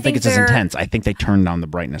I just don't think it's as they're- intense. I think they turned down the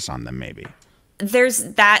brightness on them, maybe. There's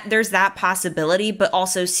that possibility, but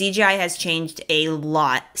also CGI has changed a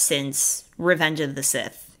lot since Revenge of the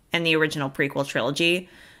Sith and the original prequel trilogy.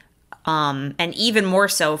 And even more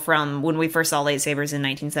so from when we first saw lightsabers in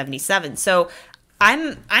 1977. So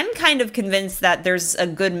I'm kind of convinced that there's a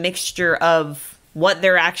good mixture of what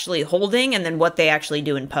they're actually holding and then what they actually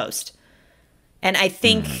do in post. And I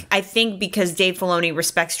think because Dave Filoni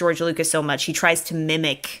respects George Lucas so much, he tries to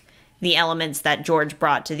mimic the elements that George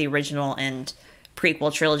brought to the original and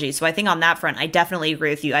prequel trilogy. So I think on that front, I definitely agree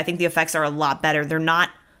with you. I think the effects are a lot better. They're not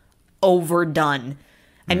overdone.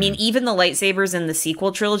 I mean, even the lightsabers in the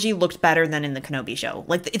sequel trilogy looked better than in the Kenobi show.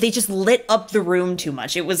 Like they just lit up the room too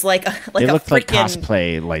much. It was like They a looked like freaking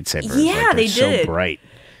cosplay lightsabers. Yeah, like, they did. So bright.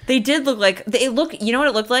 They did look like they look. You know what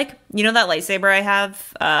it looked like? You know that lightsaber I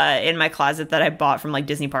have in my closet that I bought from like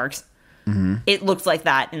Disney parks. Mm-hmm. It looked like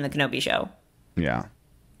that in the Kenobi show. Yeah.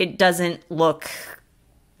 It doesn't look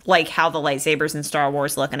like how the lightsabers in Star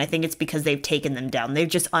Wars look, and I think it's because they've taken them down. They've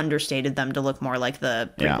just understated them to look more like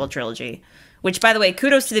the prequel trilogy. Which, by the way,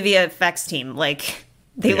 kudos to the VFX team. Like,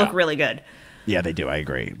 they look really good. Yeah, they do. I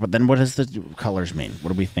agree. But then what does the colors mean?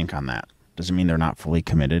 What do we think on that? Does it mean they're not fully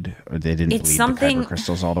committed? Or they didn't bleed the kyber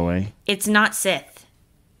crystals all the way? It's not Sith.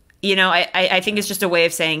 You know, I think it's just a way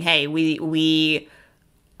of saying, hey, we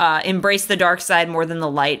embrace the dark side more than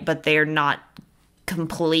the light, but they're not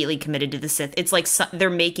completely committed to the Sith. It's like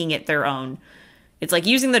they're making it their own. It's like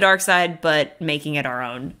using the dark side, but making it our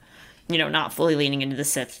own. You know, not fully leaning into the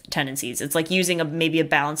Sith tendencies. It's like using maybe a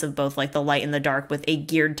balance of both, like the light and the dark, with a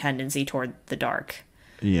geared tendency toward the dark.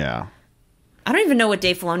 Yeah. I don't even know what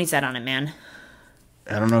Dave Filoni said on it, man.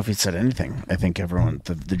 I don't know if he said anything. I think everyone,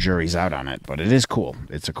 the jury's out on it, but it is cool.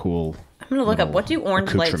 It's a cool. I'm gonna look up, what do orange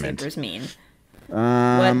lightsabers mean?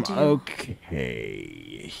 Okay,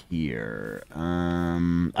 here.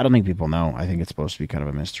 I don't think people know. I think it's supposed to be kind of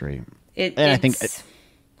a mystery. I think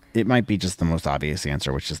it might be just the most obvious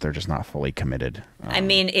answer, which is they're just not fully committed. I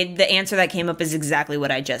mean, the answer that came up is exactly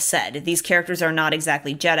what I just said. These characters are not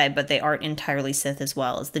exactly Jedi, but they aren't entirely Sith as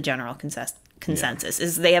well, as the general consensus.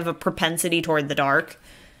 Is they have a propensity toward the dark,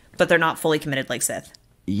 but they're not fully committed like Sith.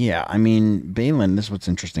 Yeah, I mean, Baylan, this is what's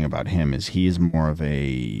interesting about him, is he is more of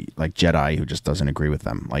a, like, Jedi who just doesn't agree with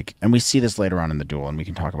them. Like, and we see this later on in the duel, and we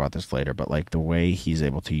can talk about this later, but, like, the way he's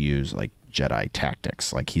able to use, like, Jedi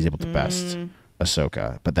tactics, like, he's able to best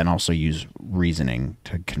Ahsoka, but then also use reasoning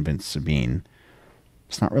to convince Sabine.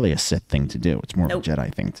 It's not really a Sith thing to do. It's more of a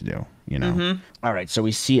Jedi thing to do, you know? All right, so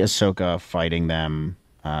we see Ahsoka fighting them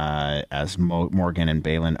as Morgan and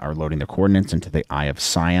Baylan are loading the coordinates into the Eye of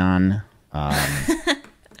Sion.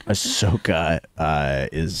 Ahsoka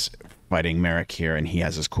is fighting Merrick here, and he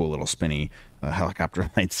has this cool little spinny helicopter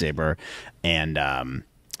lightsaber, and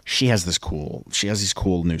she has these cool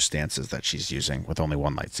new stances that she's using with only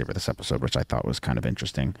one lightsaber this episode, which I thought was kind of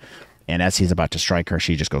interesting. And as he's about to strike her,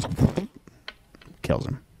 she just goes, kills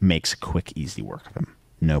him, makes quick, easy work of him,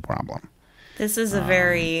 no problem. This is a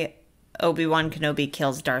very Obi-Wan Kenobi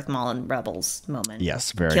kills Darth Maul in Rebels moment.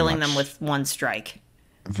 Yes, very killing much. them with one strike.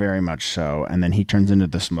 Very much so. And then he turns into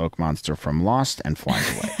the smoke monster from Lost and flies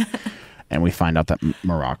away. And we find out that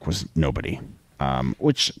Marok was nobody,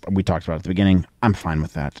 which we talked about at the beginning. I'm fine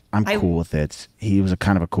with that. I'm cool with it. He was a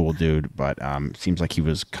kind of a cool dude, but seems like he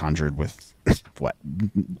was conjured with what?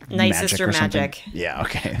 Night Sister magic. Yeah,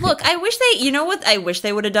 okay. Look, I wish you know what I wish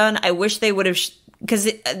they would have done? I wish they would have, because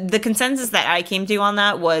the consensus that I came to on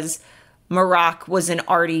that was Marok was an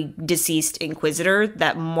already deceased Inquisitor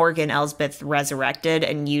that Morgan Elsbeth resurrected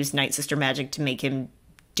and used Night Sister magic to make him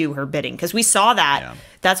do her bidding. Because we saw that. Yeah.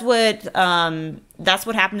 That's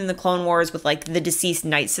what happened in the Clone Wars with like the deceased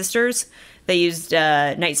Night Sisters. They used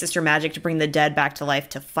Night Sister magic to bring the dead back to life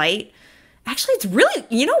to fight. Actually, it's really,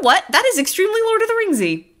 you know what? That is extremely Lord of the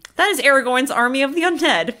Ringsy. That is Aragorn's army of the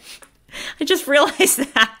undead. I just realized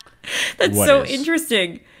that. That's what so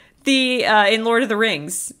interesting. In Lord of the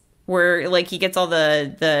Rings, where like he gets all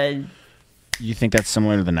the. You think that's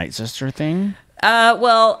similar to the Night Sister thing?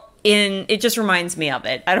 Well, it just reminds me of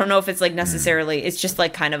it. I don't know if it's like necessarily. It's just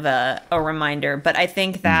like kind of a reminder. But I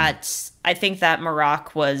think that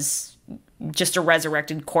Marok was just a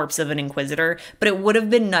resurrected corpse of an Inquisitor. But it would have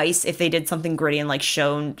been nice if they did something gritty and like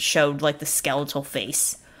showed like the skeletal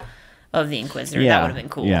face of the Inquisitor. Yeah, that would have been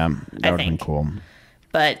cool. Yeah, that would have been cool.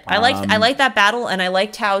 But I liked that battle, and I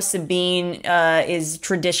liked how Sabine is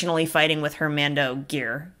traditionally fighting with her Mando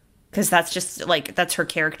gear, because that's just like that's her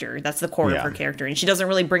character. That's the core of her character, and she doesn't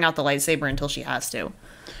really bring out the lightsaber until she has to.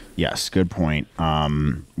 Yes, good point.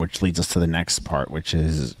 Which leads us to the next part, which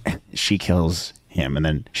is she kills him, and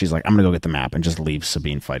then she's like, "I'm gonna go get the map," and just leaves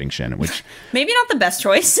Sabine fighting Shin, which maybe not the best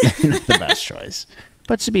choice. Not the best choice.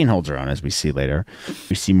 But Sabine holds her own, as we see later.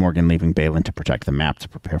 We see Morgan leaving Baylan to protect the map to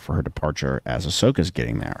prepare for her departure as Ahsoka's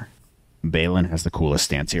getting there. Baylan has the coolest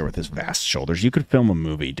stance here with his vast shoulders. You could film a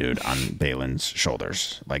movie, dude, on Baylan's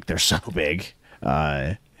shoulders. Like, they're so big.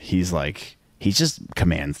 He just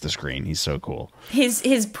commands the screen. He's so cool.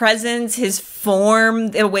 His presence, his form,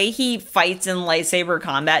 the way he fights in lightsaber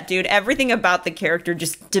combat, dude, everything about the character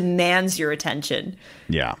just demands your attention.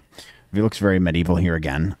 Yeah. He looks very medieval here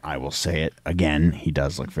again. I will say it again. He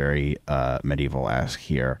does look very medieval-esque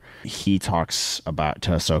here. He talks about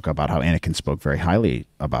to Ahsoka about how Anakin spoke very highly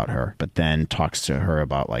about her, but then talks to her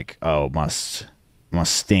about like, oh, must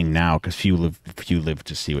sting now because few live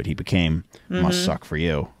to see what he became. Must suck for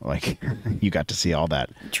you. Like you got to see all that.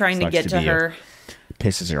 Trying to get to her.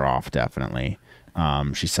 Pisses her off, definitely.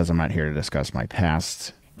 She says, I'm not here to discuss my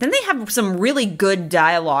past. Then they have some really good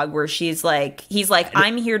dialogue where he's like,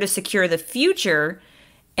 I'm here to secure the future.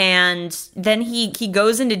 And then he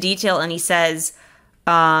goes into detail and he says,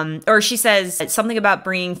 or she says something about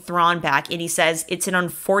bringing Thrawn back. And he says, it's an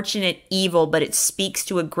unfortunate evil, but it speaks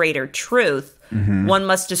to a greater truth. One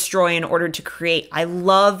must destroy in order to create. I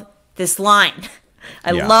love this line.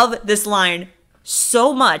 I love this line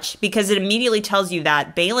so much because it immediately tells you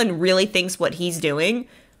that Baylan really thinks what he's doing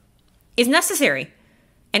is necessary.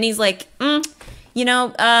 And he's like,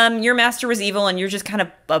 your master was evil and you're just kind of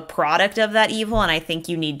a product of that evil. And I think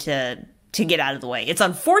you need to get out of the way. It's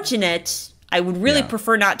unfortunate. I would really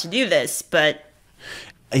prefer not to do this, but.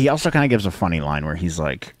 He also kind of gives a funny line where he's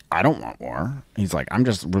like, I don't want war. He's like, I'm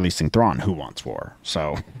just releasing Thrawn who wants war.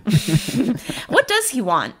 So. What does he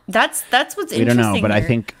want? That's what's interesting. We don't know, but here. I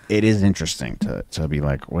think it is interesting to be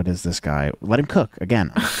like, what is this guy? Let him cook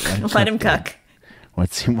again. Let him cook.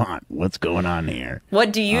 What's he want? What's going on here?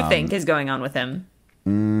 What do you think is going on with him?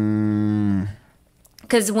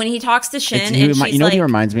 Because when he talks to Shin, and she's you know what he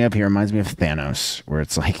reminds me of? He reminds me of Thanos, where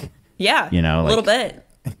it's like, yeah, like, a little bit.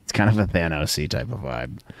 It's kind of a Thanos-y type of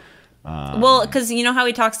vibe. Well, because you know how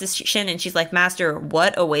he talks to Shin, and she's like, Master,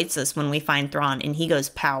 what awaits us when we find Thrawn? And he goes,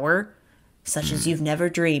 power, such as you've never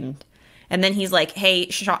dreamed. And then he's like, hey,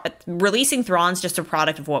 releasing Thrawn's just a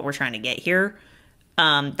product of what we're trying to get here.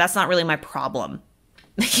 That's not really my problem.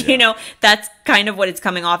 That's kind of what it's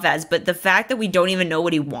coming off as. But the fact that we don't even know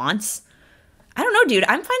what he wants, I don't know, dude.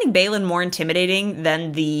 I'm finding Baylan more intimidating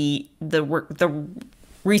than the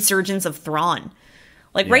resurgence of Thrawn.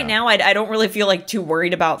 Like right now, I don't really feel like too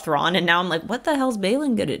worried about Thrawn, and now I'm like, what the hell's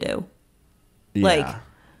Baylan gonna do? Yeah. Like,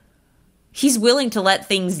 he's willing to let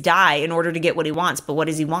things die in order to get what he wants, but what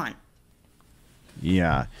does he want?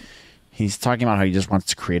 Yeah. He's talking about how he just wants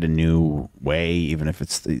to create a new way, even if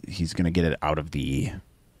he's going to get it out of the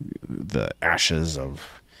ashes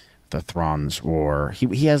of the Thrawn's war.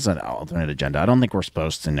 He has an alternate agenda. I don't think we're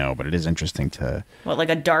supposed to know, but it is interesting to... What, like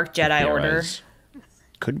a dark Jedi order?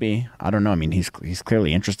 Could be. I don't know. I mean, he's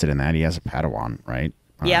clearly interested in that. He has a Padawan, right?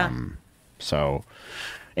 Yeah. So,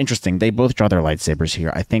 interesting. They both draw their lightsabers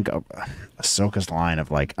here. I think Ahsoka's line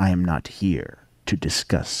of like, I am not here to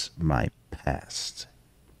discuss my past.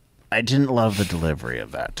 I didn't love the delivery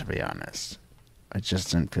of that, to be honest. I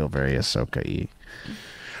just didn't feel very Ahsoka-y.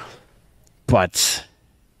 But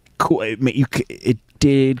it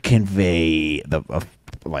did convey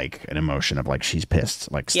an emotion of like she's pissed.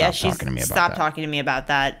 Like stop talking to me about that. Stop talking to me about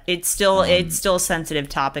that. It's still a sensitive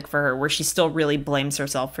topic for her, where she still really blames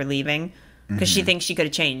herself for leaving because she thinks she could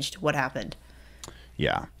have changed what happened.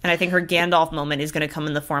 Yeah. And I think her Gandalf moment is going to come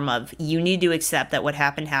in the form of, you need to accept that what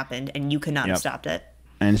happened, and you could not have stopped it.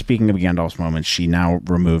 And speaking of Gandalf's moments, she now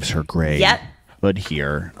removes her gray hood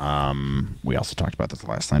here. We also talked about this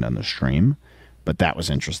last night on the stream, but that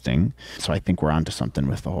was interesting. So I think we're onto something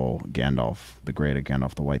with the whole Gandalf, the gray to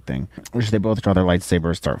Gandalf the white thing. Which they both draw their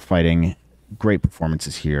lightsabers, start fighting. Great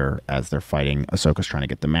performances here as they're fighting. Ahsoka's trying to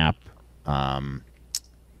get the map.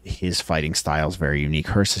 His fighting style is very unique.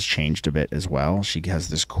 Hers has changed a bit as well. She has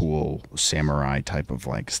this cool samurai type of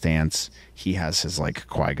like stance. He has his like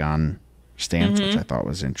Qui-Gon stance, which I thought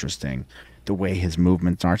was interesting. The way his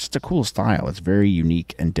movements are, it's just a cool style. It's very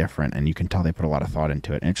unique and different, and you can tell they put a lot of thought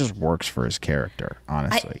into it, and it just works for his character,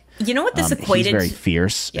 honestly. You know what this equated? He's very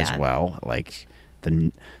fierce as well. Like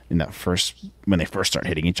when they first start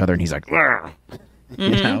hitting each other, and he's like, you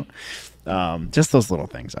know, just those little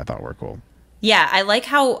things I thought were cool. Yeah, I like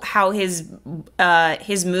how his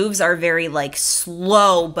moves are very like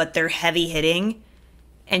slow, but they're heavy hitting.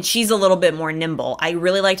 And she's a little bit more nimble. I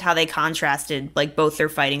really liked how they contrasted like both their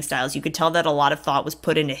fighting styles. You could tell that a lot of thought was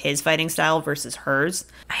put into his fighting style versus hers.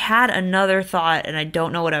 I had another thought, and I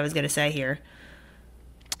don't know what I was going to say here.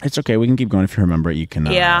 It's okay. We can keep going if you remember it. You can.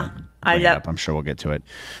 Bring it up. I'm sure we'll get to it.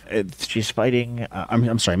 She's fighting.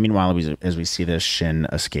 I'm sorry. Meanwhile, as we see this, Shin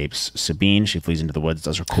escapes Sabine. She flees into the woods.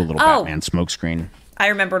 Does her cool little Batman smokescreen. I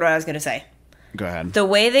remembered what I was going to say. Go ahead. The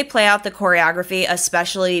way they play out the choreography,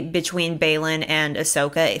 especially between Baylan and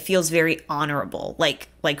Ahsoka, it feels very honorable, like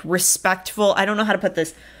respectful. I don't know how to put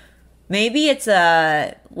this. Maybe it's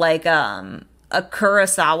a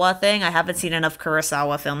Kurosawa thing. I haven't seen enough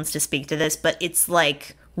Kurosawa films to speak to this, but it's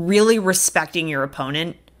like really respecting your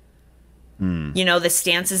opponent. You know, the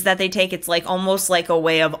stances that they take, it's like almost like a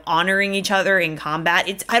way of honoring each other in combat.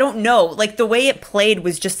 It's, I don't know, like the way it played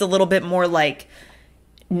was just a little bit more like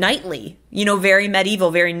knightly, you know, very medieval,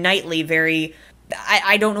 very knightly, very,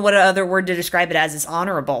 I don't know what other word to describe it as, is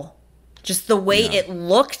honorable. Just the way it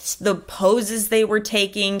looked, the poses they were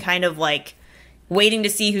taking, kind of like waiting to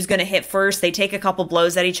see who's going to hit first. They take a couple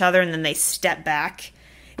blows at each other and then they step back.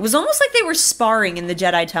 It was almost like they were sparring in the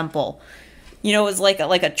Jedi Temple. You know, it was like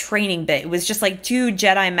a training bit. It was just like two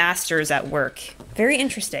Jedi masters at work. Very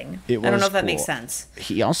interesting. I don't know if that makes sense.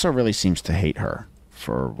 He also really seems to hate her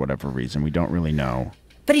for whatever reason. We don't really know.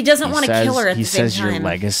 But he doesn't want to kill her at the same time. He says your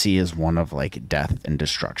legacy is one of like death and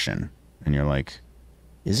destruction. And you're like,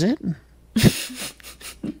 is it?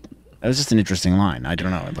 That was just an interesting line. I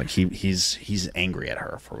don't know. Like he's angry at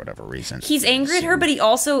her for whatever reason. He's angry at her, but he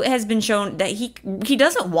also has been shown that he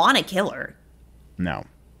doesn't want to kill her. No.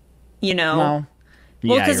 You know?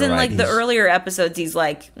 Well, because in like the earlier episodes, he's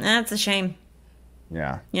like, "That's a shame."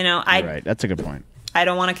 Yeah. You know, you're right. That's a good point. I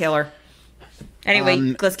don't want to kill her.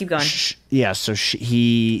 Anyway, let's keep going. So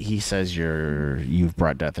he says you've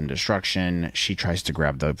brought death and destruction. She tries to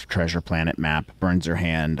grab the treasure planet map, burns her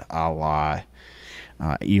hand, a la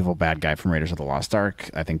evil bad guy from Raiders of the Lost Ark.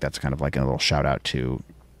 I think that's kind of like a little shout out to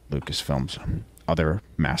Lucasfilm's other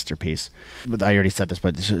masterpiece. But I already said this,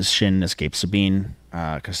 but Shin escapes Sabine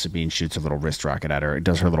because Sabine shoots a little wrist rocket at her. It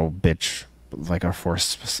does her little bitch, like a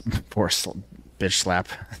force bitch slap.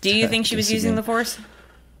 Do you think she was using the Force?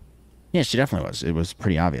 Yeah, she definitely was. It was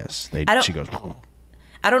pretty obvious. She goes, "Oh."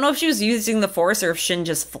 I don't know if she was using the Force or if Shin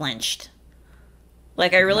just flinched.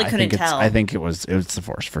 Like, I really couldn't tell. I think it was the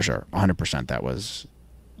Force for sure. 100%. That was,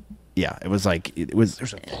 yeah. It was like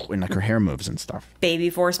when like her hair moves and stuff. Baby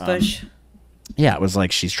Force push. Yeah, it was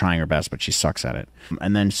like she's trying her best, but she sucks at it.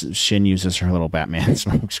 And then Shin uses her little Batman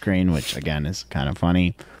smoke screen, which again is kind of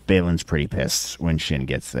funny. Balin's pretty pissed when Shin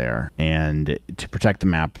gets there. And to protect the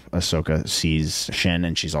map, Ahsoka sees Shin,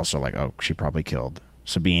 and she's also like, oh, she probably killed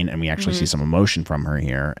Sabine. And we actually see some emotion from her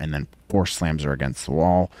here, and then Force slams her against the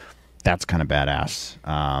wall. That's kind of badass.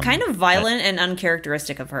 Kind of violent and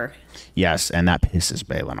uncharacteristic of her. Yes, and that pisses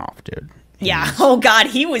Balin off, dude. Yeah. Oh, God.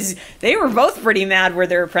 They were both pretty mad where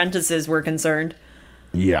their apprentices were concerned.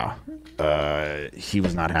 Yeah. He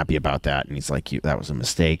was not happy about that. And he's like, that was a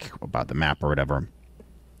mistake about the map or whatever.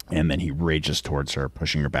 And then he rages towards her,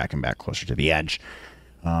 pushing her back and back closer to the edge.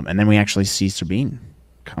 And then we actually see Sabine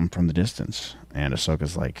come from the distance. And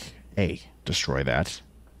Ahsoka's like, hey, destroy that.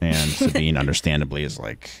 And Sabine, understandably, is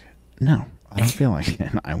like, no, I don't feel like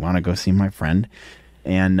it. I want to go see my friend.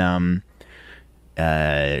 And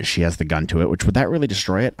she has the gun to it, which would that really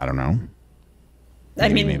destroy it? I don't know.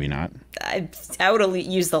 Maybe not. I would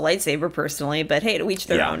used the lightsaber personally, but hey, to each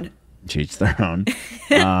their own. To each their own.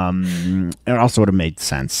 It also would have made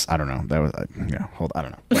sense. I don't know. That was I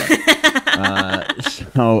don't know.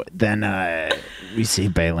 So then we see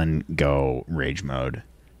Balin go rage mode,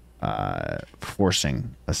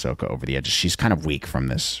 forcing Ahsoka over the edge. She's kind of weak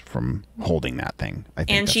from holding that thing. I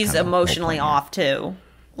think, and she's emotionally off too.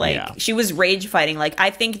 Like she was rage fighting. Like I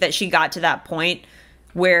think that she got to that point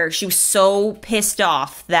where she was so pissed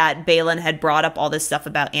off that Balin had brought up all this stuff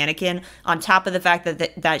about Anakin, on top of the fact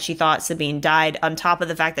that she thought Sabine died, on top of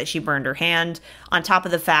the fact that she burned her hand, on top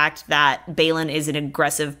of the fact that Balin is an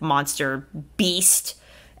aggressive monster beast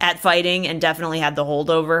at fighting and definitely had the hold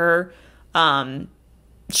over her.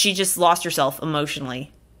 She just lost herself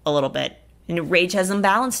emotionally a little bit. And rage has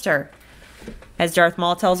imbalanced her, as Darth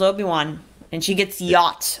Maul tells Obi-Wan. And she gets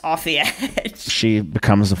yacht off the edge. She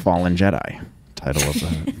becomes a fallen Jedi. Title of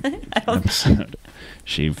the episode.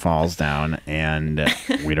 She falls down, and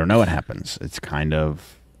we don't know what happens. It's kind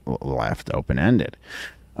of left open-ended.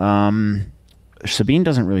 Sabine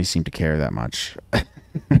doesn't really seem to care that much.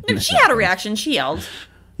 She had a reaction. She yelled.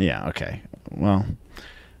 Yeah, okay. Well,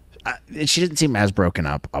 she didn't seem as broken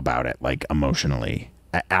up about it, like, emotionally,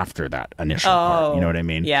 after that initial part. You know what I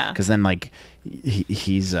mean? Yeah. Because then, like,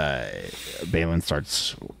 Balin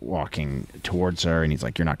starts walking towards her, and he's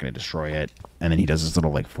like, you're not going to destroy it. And then he does this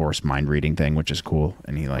little, like, force mind reading thing, which is cool.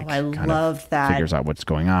 And he, like, kind of figures out what's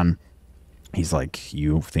going on. He's like,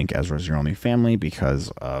 you think Ezra's your only family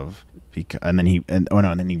and then he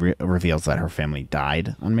reveals that her family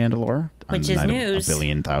died on Mandalore, which is news. A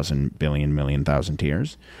billion thousand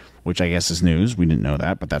tears, which I guess is news. We didn't know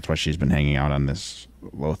that, but that's why she's been hanging out on this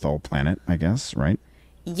Lothal planet, I guess, right?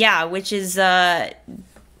 Yeah, which is I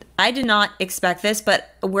did not expect this,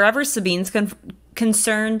 but wherever Sabine's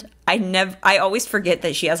concerned, I always forget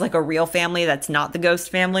that she has like a real family that's not the ghost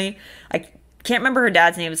family. I can't remember her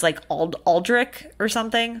dad's name. It's like Aldrich or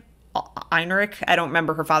something. Einrich. I don't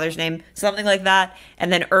remember her father's name, something like that.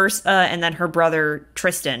 And then Ursa, and then her brother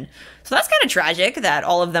Tristan. So that's kind of tragic that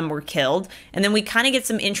all of them were killed. And then we kind of get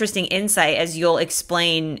some interesting insight, as you'll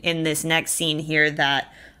explain in this next scene here,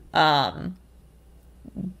 that the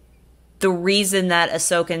reason that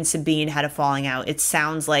Ahsoka and Sabine had a falling out, it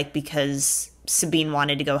sounds like because Sabine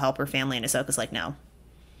wanted to go help her family, and Ahsoka's like, no.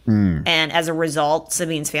 And as a result,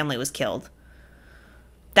 Sabine's family was killed.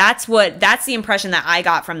 That's the impression that I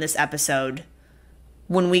got from this episode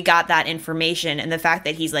when we got that information, and the fact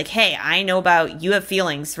that he's like, hey, I know about, you have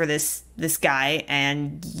feelings for this guy,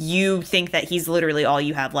 and you think that he's literally all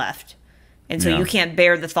you have left. And so you can't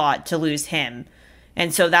bear the thought to lose him.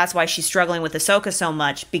 And so that's why she's struggling with Ahsoka so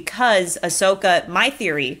much, because Ahsoka, my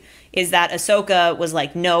theory is that Ahsoka was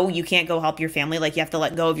like, no, you can't go help your family. Like, you have to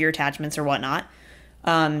let go of your attachments or whatnot.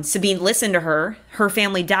 Sabine listened to her. Her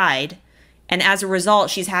family died. And as a result,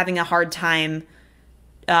 she's having a hard time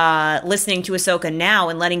listening to Ahsoka now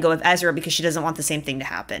and letting go of Ezra because she doesn't want the same thing to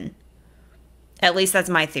happen. At least that's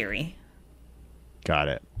my theory. Got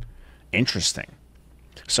it. Interesting.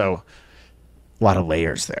 So, a lot of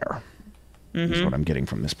layers there. Is what I'm getting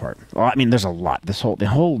from this part. Well, I mean, there's a lot. The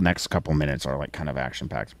whole next couple minutes are like kind of action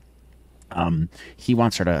packed. He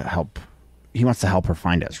wants her to help. He wants to help her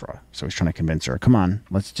find Ezra. So he's trying to convince her, come on,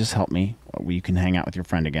 let's just help me. You can hang out with your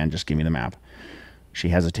friend again. Just give me the map. She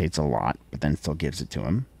hesitates a lot, but then still gives it to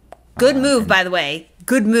him. Good move, by the way.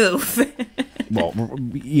 Good move. Well,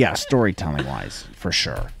 yeah, storytelling wise, for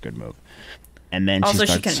sure. Good move. And then Also,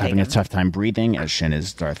 she starts having a tough time breathing as Shin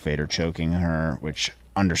is Darth Vader choking her, which,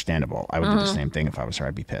 understandable. I would do the same thing if I was her.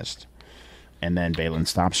 I'd be pissed. And then Baylan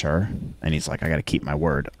stops her, and he's like, I got to keep my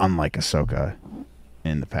word, unlike Ahsoka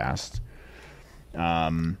in the past. They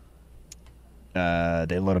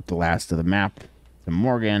load up the last of the map to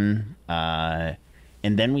Morgan, and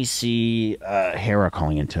then we see Hera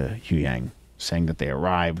calling into Huyang, saying that they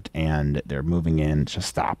arrived and they're moving in to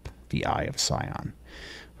stop the Eye of Sion.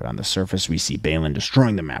 But on the surface, we see Baylan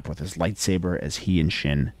destroying the map with his lightsaber as he and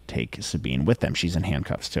Shin take Sabine with them. She's in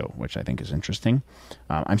handcuffs too, which I think is interesting.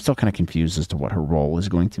 I'm still kind of confused as to what her role is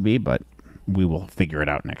going to be, but we will figure it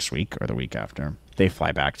out next week or the week after. They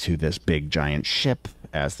fly back to this big giant ship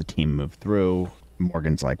as the team move through.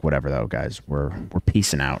 Morgan's like, whatever though, guys, we're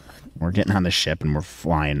peacing out. We're getting on the ship and we're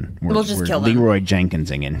flying. We'll just kill them. Leroy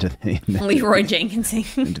Jenkinsing into Leroy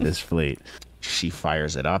Jenkinsing into this fleet. She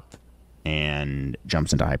fires it up and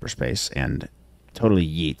jumps into hyperspace and totally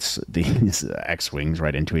yeets these X-Wings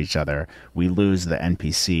right into each other. We lose the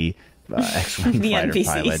NPC X-Wing fighter NPCs.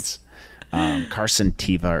 pilots. Carson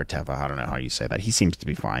Teva or Teva, I don't know how you say that. He seems to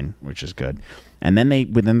be fine, which is good. And then they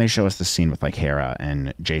show us the scene with like Hera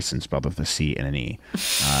and Jason, spelled with a C and an E,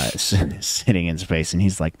 sitting in space, and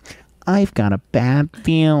he's like, I've got a bad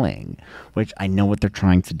feeling, which I know what they're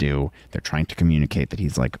trying to do. They're trying to communicate that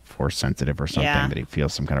he's like force sensitive or something, that he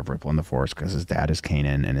feels some kind of ripple in the force because his dad is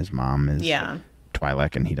Kanan and his mom is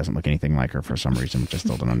Twi'lek, and he doesn't look anything like her for some reason, which I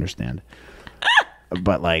still don't understand.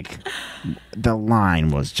 But like, the line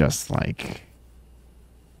was just like,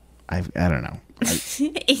 I don't know.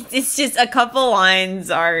 It's just a couple lines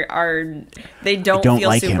are they don't feel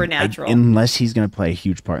like supernatural unless he's going to play a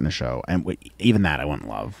huge part in the show, and even that I wouldn't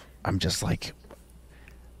love. I'm just like,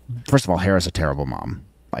 first of all, Hera's a terrible mom.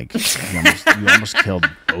 Like, you almost killed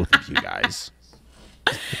both of you guys.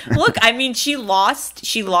 Look, I mean, she lost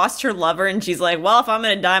her lover, and she's like, well, if I'm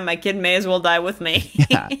gonna die, my kid may as well die with me.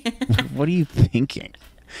 Yeah. What are you thinking?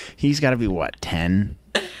 He's got to be what, 10,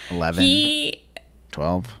 11,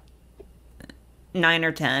 12? 9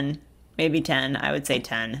 or 10, maybe 10. I would say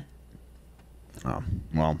 10. Oh,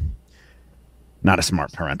 well, not a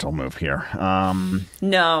smart parental move here.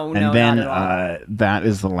 No, and then, not at all. That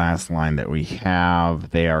is the last line that we have.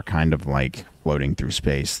 They are kind of like floating through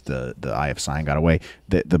space. The Eye of Sion got away.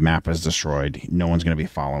 The map is destroyed. No one's going to be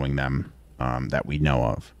following them that we know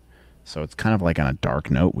of. So it's kind of like on a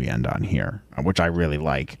dark note we end on here, which I really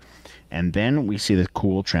like. And then we see the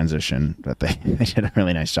cool transition that they did a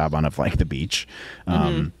really nice job on of like the beach.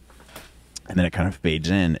 And then it kind of fades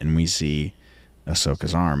in and we see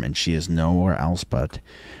Ahsoka's arm, and she is nowhere else but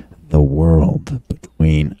the world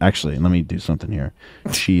between. Actually, let me do something here.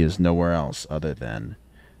 She is nowhere else other than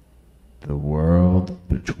the world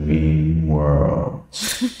between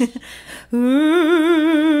worlds.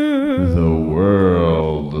 The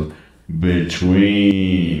world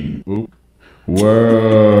between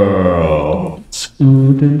worlds.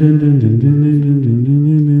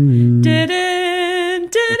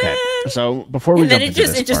 Okay. So before we jump into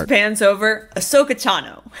this it just part, pans over Ahsoka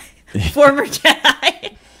Tano, former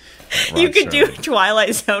Jedi. You could do a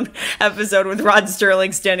Twilight Zone episode with Rod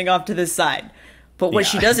Sterling standing off to the side. But what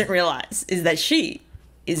she doesn't realize is that she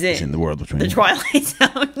is in the world between the Twilight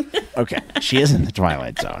Zone. Okay, she is in the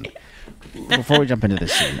Twilight Zone. Before we jump into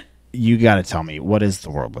this scene, you got to tell me, what is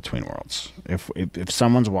the world between worlds? If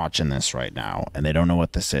someone's watching this right now and they don't know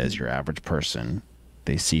what this is, your average person,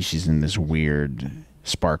 they see she's in this weird,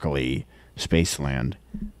 sparkly space land.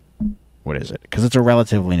 What is it? Because it's a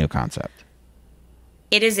relatively new concept.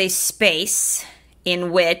 It is a space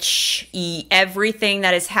in which everything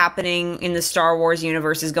that is happening in the Star Wars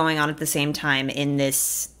universe is going on at the same time in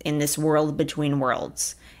this world between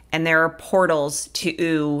worlds. And there are portals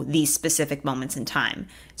to these specific moments in time.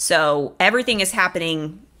 So everything is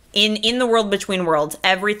happening in the world between worlds.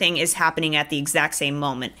 Everything is happening at the exact same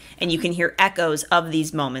moment. And you can hear echoes of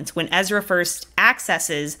these moments. When Ezra first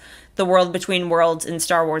accesses the world between worlds in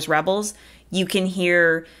Star Wars Rebels, you can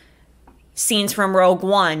hear scenes from Rogue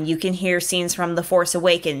One. You can hear scenes from The Force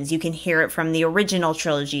Awakens. You can hear it from the original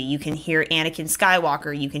trilogy. You can hear Anakin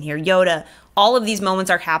Skywalker. You can hear Yoda. All of these moments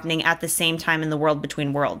are happening at the same time in the world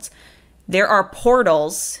between worlds. There are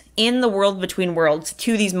portals in the world between worlds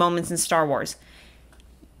to these moments in Star Wars.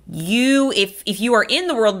 If you are in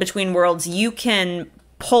the world between worlds, you can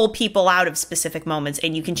pull people out of specific moments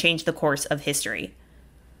and you can change the course of history.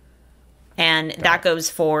 And that goes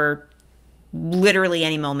for literally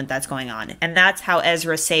any moment that's going on. And that's how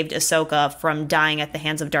Ezra saved Ahsoka from dying at the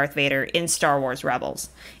hands of Darth Vader in Star Wars Rebels.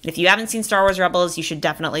 And if you haven't seen Star Wars Rebels, you should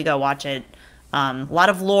definitely go watch it. A lot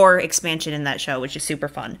of lore expansion in that show, which is super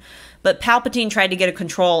fun. But Palpatine tried to get a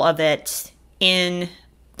control of it in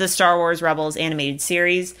the Star Wars Rebels animated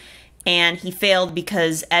series, and he failed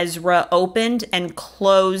because Ezra opened and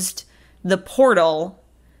closed the portal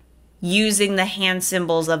using the hand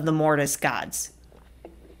symbols of the Mortis gods.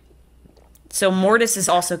 So Mortis is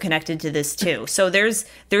also connected to this too. So there's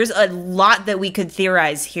a lot that we could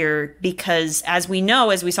theorize here because, as we know,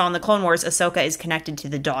 as we saw in the Clone Wars, Ahsoka is connected to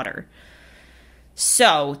the daughter.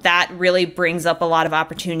 So that really brings up a lot of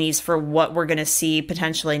opportunities for what we're going to see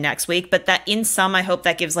potentially next week. But that, in sum, I hope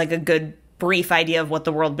that gives like a good brief idea of what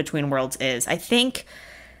the world between worlds is. I think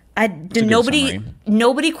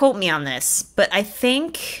nobody quote me on this, but I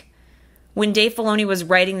think when Dave Filoni was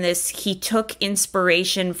writing this, he took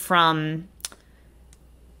inspiration from,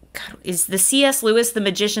 God, is the C.S. Lewis The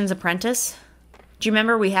Magician's Apprentice? Do you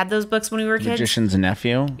remember we had those books when we were kids? Magician's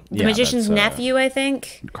Nephew? The Magician's Nephew, I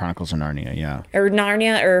think. Chronicles of Narnia, yeah. Or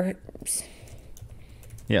Narnia, or...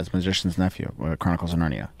 Yeah, it's Magician's Nephew, Chronicles of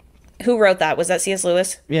Narnia. Who wrote that? Was that C.S.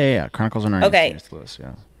 Lewis? Yeah. Chronicles of Narnia. Okay. C.S. Lewis,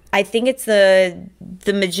 yeah. I think it's the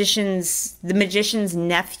Magician's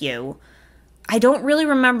Nephew. I don't really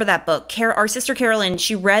remember that book. Our sister Carolyn,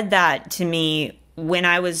 she read that to me when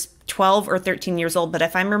I was 12 or 13 years old. But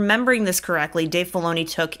if I'm remembering this correctly, Dave Filoni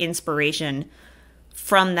took inspiration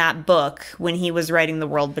from that book when he was writing The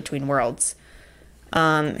World Between Worlds.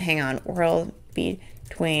 Hang on. World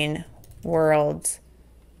Between Worlds.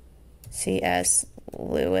 C.S.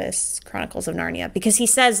 Lewis, Chronicles of Narnia. Because he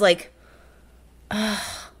says, like...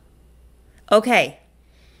 okay.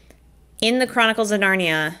 In the Chronicles of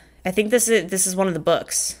Narnia, I think this is one of the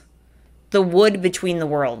books. The Wood Between the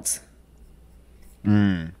Worlds.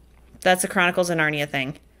 That's a Chronicles of Narnia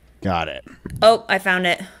thing. Got it. Oh, I found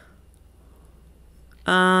it.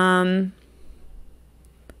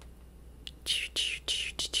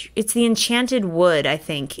 It's the Enchanted Wood, I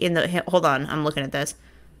think. Hold on, I'm looking at this.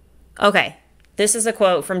 Okay, this is a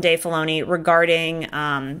quote from Dave Filoni regarding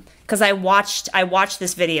because I watched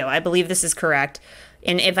this video. I believe this is correct,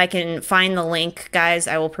 and if I can find the link, guys,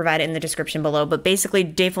 I will provide it in the description below. But basically,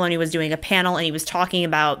 Dave Filoni was doing a panel, and he was talking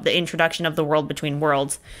about the introduction of the World Between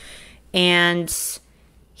Worlds, and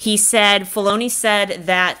Filoni said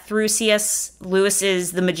that through C.S.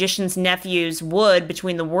 Lewis's The Magician's Nephew's Wood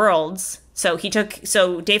Between the Worlds. So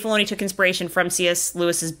Dave Filoni took inspiration from C.S.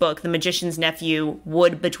 Lewis's book, The Magician's Nephew,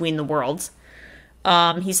 Wood Between the Worlds.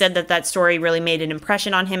 He said that story really made an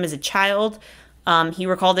impression on him as a child. He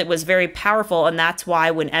recalled it was very powerful, and that's why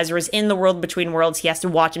when Ezra's in the world between worlds, he has to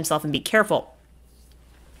watch himself and be careful.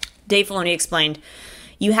 Dave Filoni explained,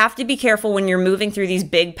 "You have to be careful when you're moving through these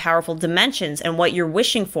big, powerful dimensions and what you're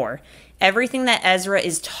wishing for. Everything that Ezra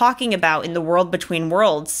is talking about in the world between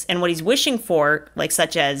worlds and what he's wishing for, like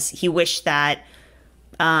such as he wished that,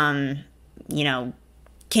 Kanan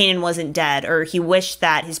wasn't dead, or he wished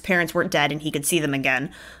that his parents weren't dead and he could see them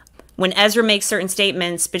again. When Ezra makes certain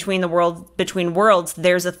statements between worlds,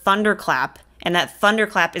 there's a thunderclap, and that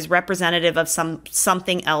thunderclap is representative of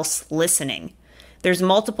something else listening. There's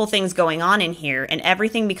multiple things going on in here, and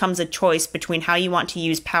everything becomes a choice between how you want to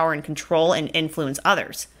use power and control and influence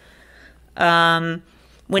others."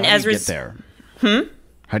 When Ezra's... How do you get there?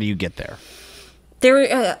 How do you get there?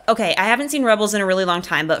 Okay, I haven't seen Rebels in a really long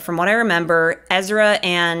time, but from what I remember, Ezra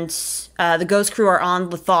and the Ghost Crew are on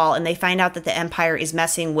Lothal, and they find out that the Empire is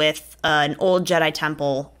messing with an old Jedi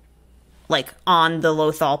temple, like on the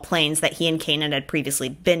Lothal plains that he and Kanan had previously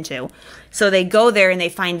been to. So they go there and they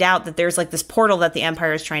find out that there's like this portal that the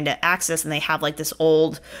Empire is trying to access, and they have like this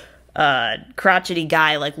old crotchety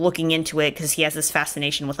guy like looking into it because he has this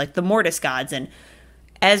fascination with like the Mortis gods. And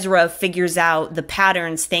Ezra figures out the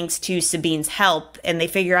patterns thanks to Sabine's help, and they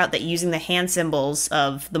figure out that using the hand symbols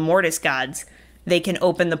of the Mortis gods, they can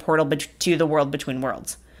open the portal to the world between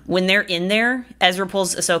worlds. When they're in there, Ezra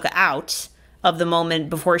pulls Ahsoka out of the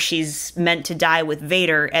moment before she's meant to die with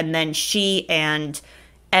Vader, and then she and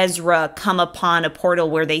Ezra come upon a portal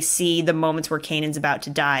where they see the moments where Kanan's about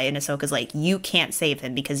to die, and Ahsoka's like, you can't save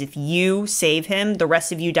him, because if you save him, the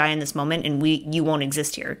rest of you die in this moment, and you won't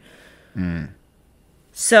exist here.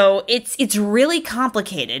 So it's really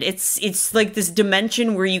complicated. It's like this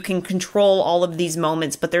dimension where you can control all of these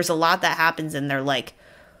moments, but there's a lot that happens in there, like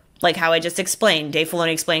how I just explained. Dave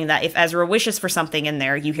Filoni explaining that if Ezra wishes for something in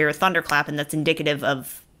there, you hear a thunderclap, and that's indicative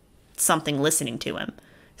of something listening to him.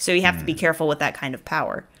 So you have to be careful with that kind of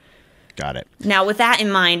power. Got it. Now, with that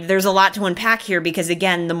in mind, there's a lot to unpack here because,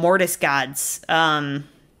 again, the Mortis gods, are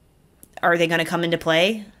they going to come into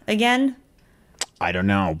play again? I don't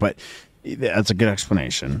know, but that's a good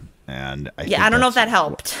explanation. And I don't know if that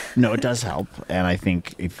helped. No, it does help. And I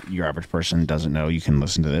think if your average person doesn't know, you can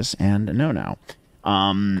listen to this and know now.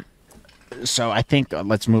 So I think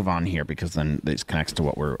let's move on here, because then this connects to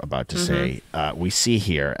what we're about to say. We see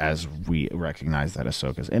here, as we recognize that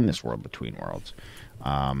Ahsoka's in this world between worlds,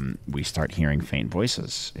 we start hearing faint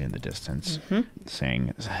voices in the distance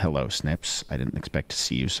saying, hello, Snips. I didn't expect to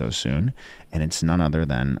see you so soon. And it's none other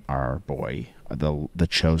than our boy, the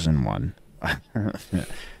chosen one,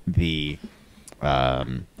 the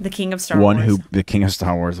King of Star Wars. The King of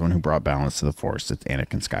Star Wars, the one who brought balance to the Force. It's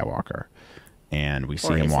Anakin Skywalker. And we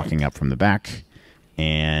see him walking up from the back,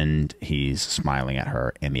 and he's smiling at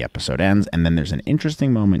her, and the episode ends. And then there's an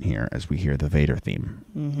interesting moment here as we hear the Vader theme.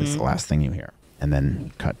 It's the last thing you hear. And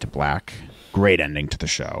then cut to black. Great ending to the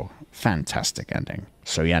show. Fantastic ending.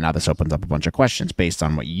 So yeah, now this opens up a bunch of questions based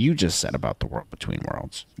on what you just said about the world between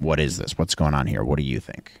worlds. What is this? What's going on here? What do you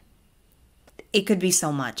think? It could be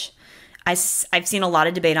so much. I've seen a lot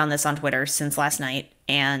of debate on this on Twitter since last night,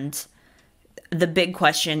 and the big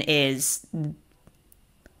question is,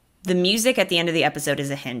 the music at the end of the episode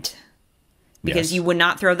is a hint. Because you would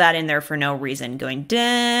not throw that in there for no reason, going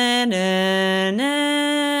da, na,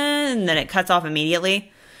 na, and then it cuts off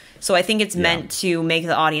immediately. So I think it's meant to make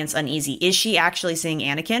the audience uneasy. Is she actually seeing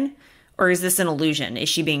Anakin? Or is this an illusion? Is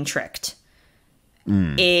she being tricked?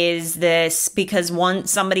 Is this because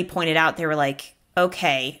somebody pointed out, they were like,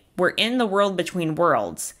 okay, we're in the world between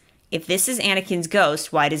worlds. If this is Anakin's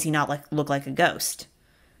ghost, why does he not look like a ghost?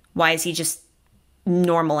 Why is he just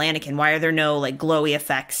normal Anakin? Why are there no like glowy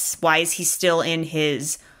effects? Why is he still in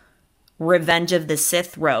his Revenge of the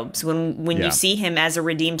Sith robes? When you see him as a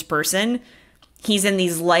redeemed person, he's in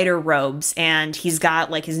these lighter robes, and he's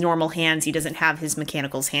got like his normal hands. He doesn't have his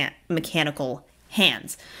mechanical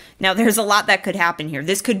hands. Now, there's a lot that could happen here.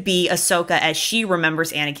 This could be Ahsoka as she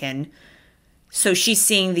remembers Anakin. So she's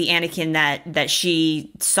seeing the Anakin that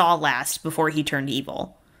she saw last before he turned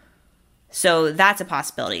evil. So that's a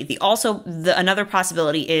possibility. Another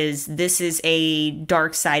possibility is this is a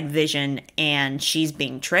dark side vision and she's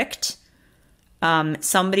being tricked.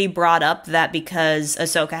 Somebody brought up that because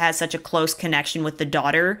Ahsoka has such a close connection with the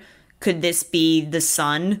daughter, could this be the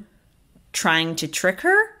son trying to trick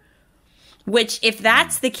her? Which, if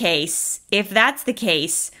that's the case,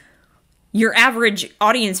 your average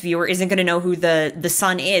audience viewer isn't going to know who the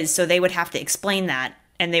son is, so they would have to explain that.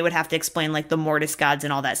 And they would have to explain, like, the Mortis gods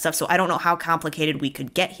and all that stuff. So I don't know how complicated we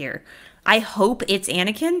could get here. I hope it's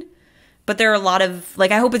Anakin, but there are a lot of,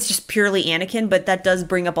 like, I hope it's just purely Anakin, but that does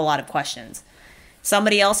bring up a lot of questions.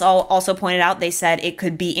 Somebody else also pointed out, they said it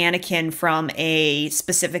could be Anakin from a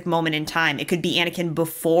specific moment in time. It could be Anakin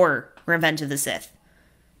before Revenge of the Sith.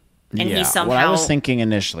 And he somehow... What I was thinking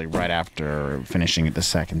initially, right after finishing it the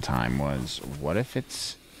second time, was, what if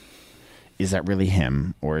is that really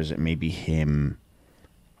him? Or is it maybe him...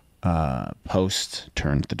 post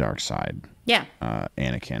turned to the dark side,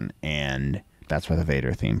 Anakin, and that's why the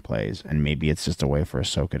Vader theme plays. And maybe it's just a way for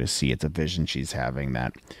Ahsoka to see, it's a vision she's having,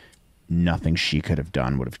 that nothing she could have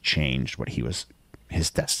done would have changed what his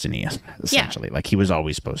destiny, essentially. Like, he was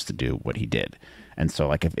always supposed to do what he did. And so,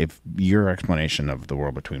 like, if your explanation of the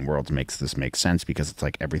world between worlds makes this make sense, because it's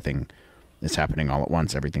like everything is happening all at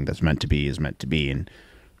once, everything that's meant to be is meant to be, and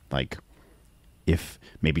like if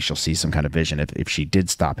maybe she'll see some kind of vision. If she did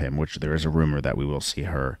stop him, which there is a rumor that we will see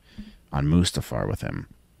her on Mustafar with him,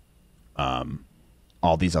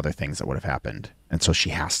 all these other things that would have happened. And so she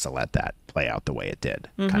has to let that play out the way it did,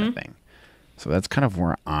 kind of thing. So that's kind of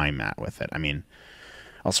where I'm at with it. I mean,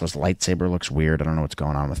 also his lightsaber looks weird. I don't know what's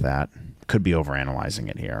going on with that. Could be overanalyzing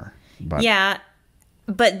it here. But Yeah,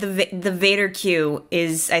 but the Vader cue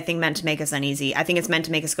is, I think, meant to make us uneasy. I think it's meant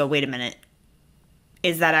to make us go, wait a minute.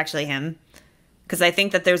 Is that actually him? Because I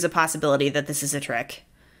think that there's a possibility that this is a trick.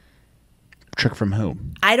 trick from who?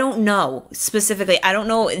 I don't know specifically. I don't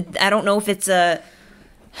know if it's a...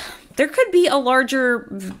 There could be a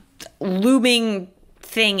larger looming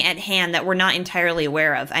thing at hand that we're not entirely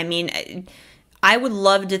aware of. I mean, I would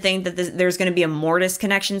love to think that there's going to be a Mortis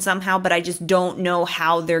connection somehow, but I just don't know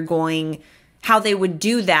how they would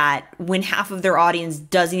do that when half of their audience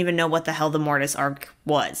doesn't even know what the hell the Mortis arc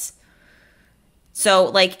was. So,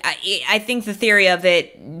 like, I think the theory of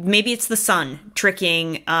it, maybe it's the son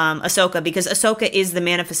tricking Ahsoka, because Ahsoka is the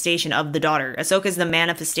manifestation of the daughter. Ahsoka is the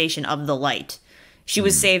manifestation of the light. She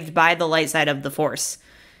was saved by the light side of the Force.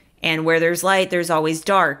 And where there's light, there's always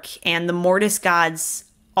dark. And the Mortis gods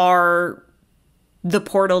are the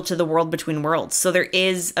portal to the world between worlds. So there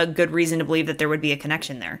is a good reason to believe that there would be a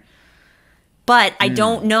connection there. But I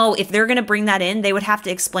don't know if they're going to bring that in. They would have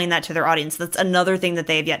to explain that to their audience. That's another thing that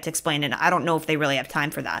they have yet to explain, and I don't know if they really have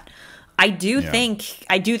time for that. I do think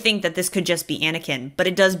that this could just be Anakin, but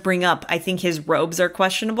it does bring up, I think his robes are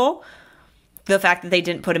questionable. The fact that they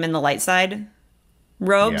didn't put him in the light side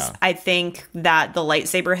robes. Yeah. I think that the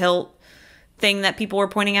lightsaber hilt thing that people were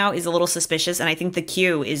pointing out is a little suspicious, and I think the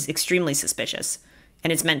Q is extremely suspicious,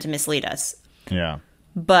 and it's meant to mislead us. Yeah.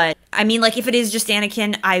 But, I mean, like, if it is just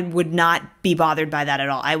Anakin, I would not be bothered by that at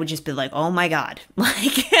all. I would just be like, oh my god.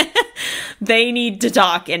 Like, they need to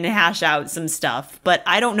talk and hash out some stuff. But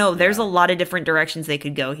I don't know. There's a lot of different directions they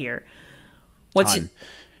could go here.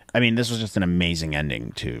 I mean, this was just an amazing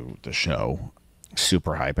ending to the show.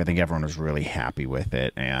 Super hype. I think everyone was really happy with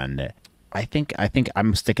it. And I think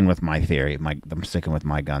I'm sticking with my theory. I'm sticking with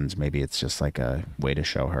my guns. Maybe it's just like a way to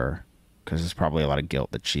show her. Because there's probably a lot of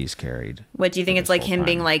guilt that she's carried. What do you think? It's like him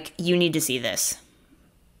being like, you need to see this.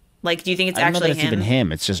 Like, do you think it's actually him? It's him? even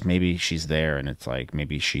him. It's just maybe she's there, and it's like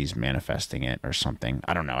maybe she's manifesting it or something.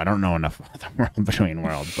 I don't know. I don't know enough about the world between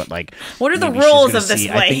worlds, but like, what are the rules of this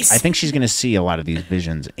place? I think she's going to see a lot of these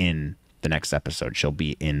visions in the next episode. She'll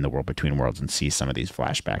be in the world between worlds and see some of these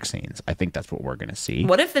flashback scenes. I think that's what we're going to see.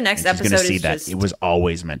 What if the next episode is see just... that it was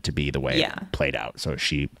always meant to be the way it played out, so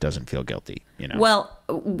she doesn't feel guilty, you know? Well,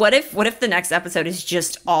 what if the next episode is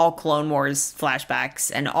just all Clone Wars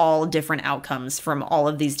flashbacks and all different outcomes from all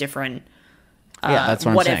of these different that's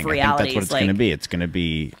what I'm saying. Realities? I think that's what it's going to be. It's going to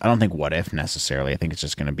be, I don't think what if necessarily. I think it's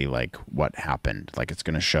just going to be like what happened. Like it's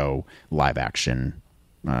going to show live action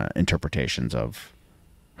interpretations of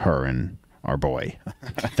her and our boy.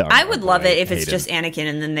 I would love it if it's just Anakin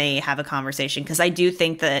and then they have a conversation, because I do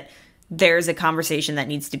think that there's a conversation that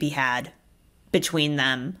needs to be had between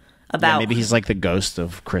them about maybe he's like the ghost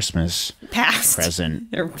of Christmas past, present,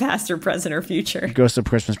 or past or present or future. Ghost of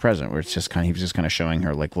Christmas present, where it's just kind of, he was just kind of showing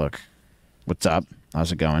her like, look, what's up?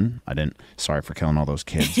 How's it going? Sorry for killing all those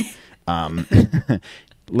kids.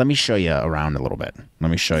 Let me show you around a little bit. Let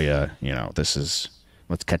me show you,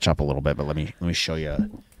 let's catch up a little bit, but let me show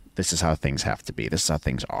you, this is how things have to be. This is how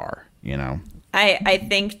things are, I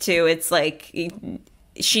think too, it's like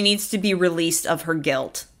she needs to be released of her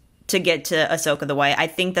guilt to get to Ahsoka the White. I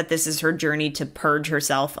think that this is her journey to purge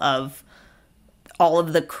herself of all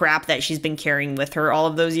of the crap that she's been carrying with her all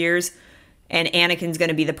of those years. And Anakin's going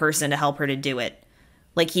to be the person to help her to do it.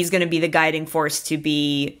 Like, he's going to be the guiding force to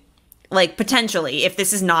be, like, potentially, if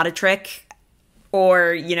this is not a trick,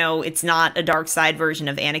 or, it's not a dark side version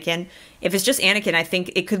of Anakin. If it's just Anakin, I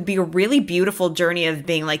think it could be a really beautiful journey of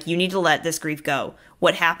being like, you need to let this grief go.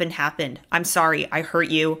 What happened, happened. I'm sorry. I hurt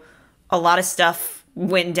you. A lot of stuff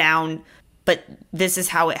went down, but this is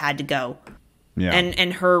how it had to go. Yeah.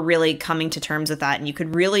 And her really coming to terms with that. And you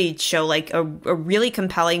could really show like a really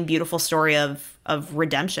compelling, beautiful story of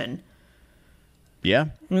redemption. Yeah.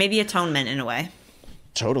 Maybe atonement in a way.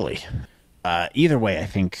 Totally. Either way, I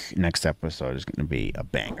think next episode is going to be a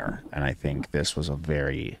banger. And I think this was a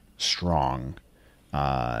very strong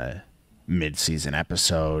mid-season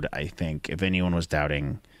episode. I think if anyone was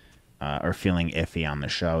doubting or feeling iffy on the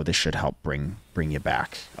show, this should help bring you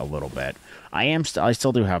back a little bit. I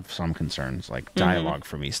still do have some concerns, like dialogue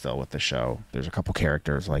for me still with the show. There's a couple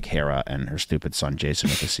characters like Hera and her stupid son Jason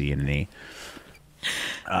with the C and an E.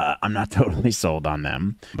 I'm not totally sold on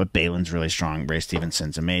them, but Balin's really strong. Ray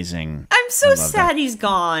Stevenson's amazing. I'm I so love that. sad he's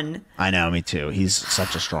gone. I know, me too. He's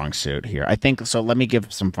such a strong suit here. I think so. Let me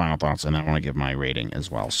give some final thoughts, and then I want to give my rating as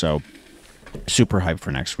well. So, super hyped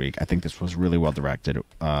for next week. I think this was really well directed.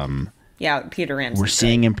 Yeah, Peter Ramsey. We're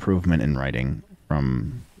seeing improvement in writing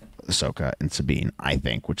from Ahsoka and Sabine, I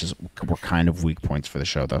think, which is were kind of weak points for the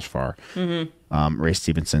show thus far. Ray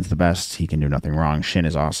Stevenson's the best. He can do nothing wrong. Shin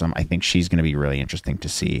is awesome. I think she's going to be really interesting to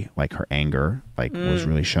see. Like her anger, like was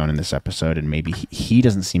really shown in this episode, and maybe he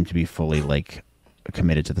doesn't seem to be fully like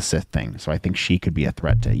committed to the Sith thing. So I think she could be a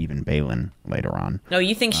threat to even Balin later on. No,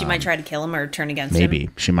 you think she might try to kill him or turn against him?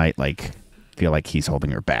 Maybe she might like feel like he's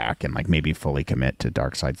holding her back and like maybe fully commit to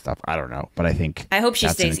dark side stuff. I don't know, but I think I hope she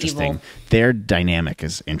that's stays evil. Their dynamic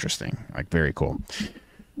is interesting, like very cool.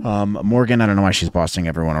 Morgan, I don't know why she's bossing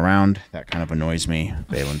everyone around. That kind of annoys me.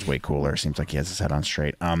 Balin's way cooler. Seems like he has his head on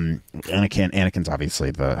straight. Anakin's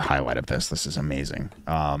obviously the highlight of this. This is amazing.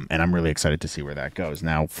 And I'm really excited to see where that goes.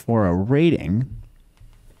 Now, for a rating,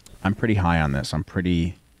 I'm pretty high on this.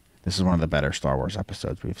 This is one of the better Star Wars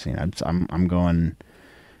episodes we've seen. I'm going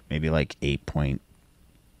maybe like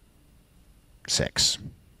 8.6.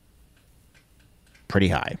 Pretty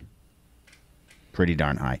high. Pretty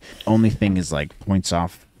darn high. Only thing is like points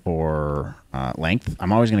off for length.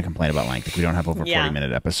 I'm always going to complain about length. If we don't have over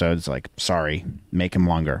 40-minute episodes, like, sorry, make them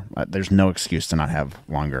longer. There's no excuse to not have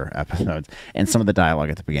longer episodes. And some of the dialogue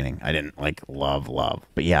at the beginning, I didn't like love.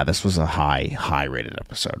 But yeah, this was a high rated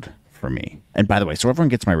episode for me. And by the way, so everyone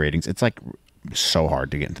gets my ratings. It's like so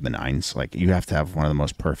hard to get into the nines. Like you have to have one of the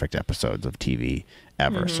most perfect episodes of TV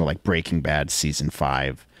ever. So like Breaking Bad season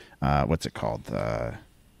 5, what's it called?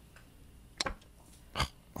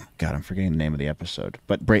 God, I'm forgetting the name of the episode.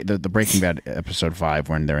 But the Breaking Bad episode 5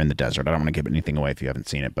 when they're in the desert. I don't want to give anything away if you haven't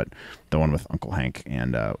seen it, but the one with Uncle Hank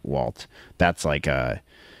and Walt. That's like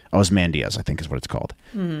Ozymandias, I think is what it's called.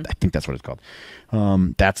 I think that's what it's called.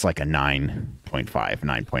 That's like a 9.5,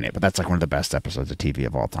 9.8, but that's like one of the best episodes of TV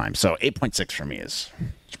of all time. So 8.6 for me is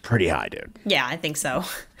pretty high, dude. Yeah, I think so.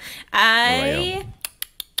 I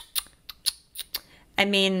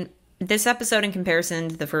mean, this episode in comparison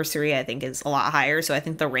to the first 3, I think is a lot higher. So I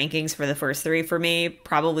think the rankings for the first 3 for me,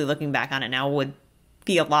 probably looking back on it now, would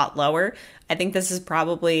be a lot lower. I think this is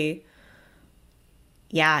probably,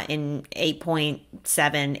 in 8.7,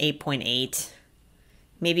 8.8,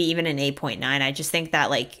 maybe even an 8.9. I just think that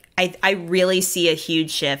like, I really see a huge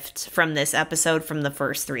shift from this episode from the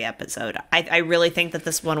first 3 episodes. I really think that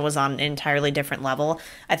this one was on an entirely different level.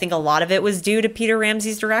 I think a lot of it was due to Peter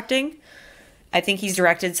Ramsey's directing. I think he's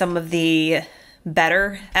directed some of the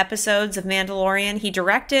better episodes of Mandalorian. He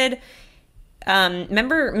directed,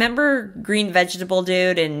 remember Green Vegetable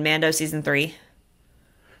Dude in Mando season 3?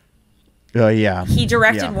 Yeah. He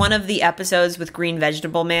directed one of the episodes with Green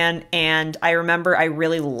Vegetable Man, and I remember I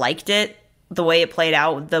really liked it, the way it played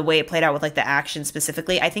out with like the action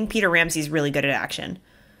specifically. I think Peter Ramsey's really good at action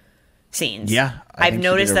scenes. Yeah. I've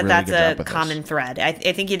noticed that that's a common thread. I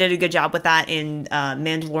think he did a good job with that in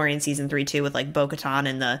Mandalorian season 3 too, with like Bo-Katan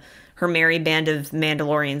and her merry band of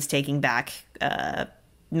Mandalorians taking back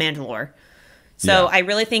Mandalore. So I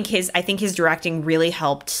really think his directing really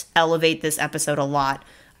helped elevate this episode a lot.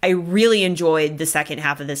 I really enjoyed the second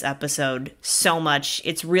half of this episode so much.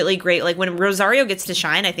 It's really great. Like when Rosario gets to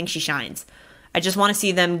shine, I think she shines. I just want to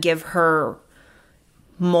see them give her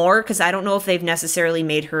more, because I don't know if they've necessarily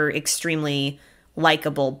made her extremely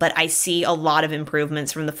likable, but I see a lot of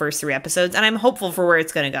improvements from the first 3 episodes, and I'm hopeful for where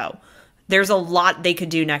it's going to go. There's a lot they could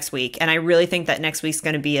do next week, and I really think that next week's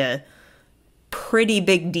going to be a pretty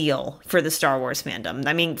big deal for the Star Wars fandom.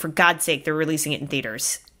 I mean, for God's sake, they're releasing it in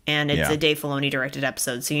theaters, and it's a Dave Filoni directed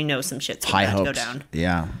episode, so you know some shit's going to go down.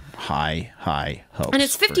 Yeah, high hopes. And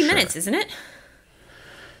it's 50 minutes, isn't it?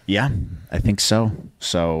 Yeah, I think so.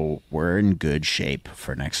 So we're in good shape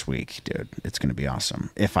for next week, dude. It's going to be awesome.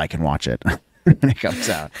 If I can watch it when it comes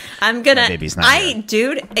out. I'm going to...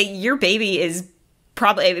 Dude, your baby is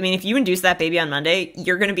probably... I mean, if you induce that baby on Monday,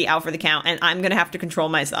 you're going to be out for the count, and I'm going to have to control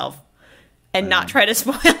myself and not try to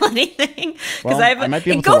spoil anything. Well, I might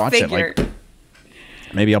be able to watch it. Like,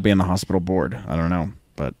 maybe I'll be in the hospital board. I don't know.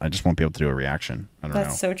 But I just won't be able to do a reaction. I don't know.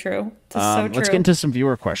 That's so true. That's so true. Let's get into some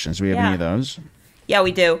viewer questions. Do we have any of those? Yeah,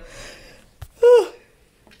 we do.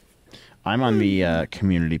 I'm on the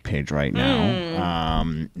community page right now.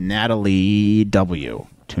 Natalie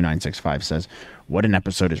W2965 says, "What an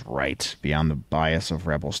episode is right. Beyond the bias of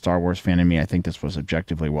Rebel Star Wars fan in me, I think this was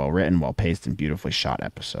objectively well written, well paced, and beautifully shot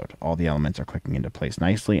episode. All the elements are clicking into place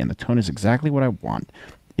nicely, and the tone is exactly what I want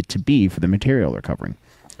it to be for the material they're covering.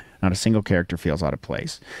 Not a single character feels out of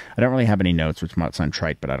place. I don't really have any notes, which might sound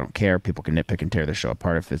trite, but I don't care. People can nitpick and tear the show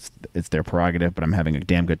apart if it's their prerogative, but I'm having a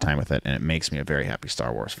damn good time with it, and it makes me a very happy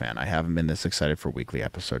Star Wars fan. I haven't been this excited for weekly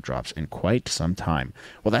episode drops in quite some time.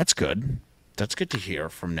 Well, that's good. That's good to hear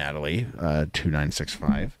from Natalie,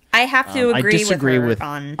 2965. I have to agree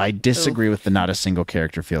I disagree with the not a single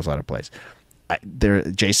character feels out of place.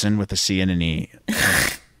 Jason with the C and an E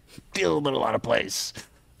feel a little out of place.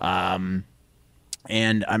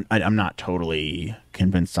 And I'm not totally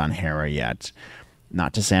convinced on Hera yet.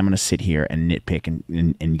 Not to say I'm going to sit here and nitpick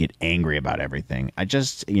and get angry about everything. I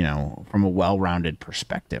just, from a well-rounded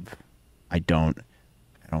perspective, I don't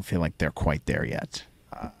feel like they're quite there yet.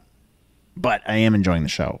 But I am enjoying the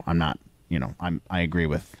show. I'm not, I agree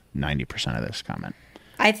with 90% of this comment.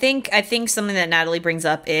 I think something that Natalie brings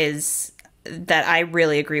up is that I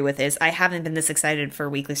really agree with is I haven't been this excited for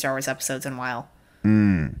weekly Star Wars episodes in a while.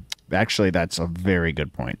 Actually, that's a very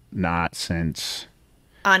good point. Not since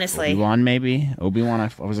honestly Obi-Wan, maybe Obi-Wan. I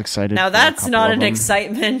was excited. Now that's not an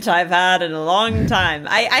excitement I've had in a long time.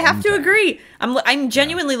 I have to agree. I'm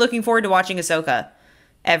genuinely looking forward to watching Ahsoka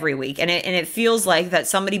every week, and it feels like that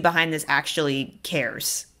somebody behind this actually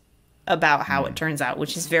cares about how it turns out,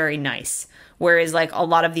 which is very nice. Whereas like a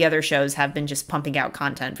lot of the other shows have been just pumping out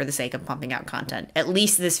content for the sake of pumping out content. At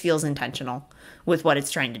least this feels intentional with what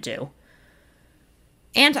it's trying to do.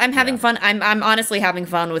 And I'm having fun. I'm honestly having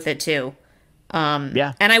fun with it too.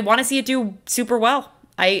 And I want to see it do super well.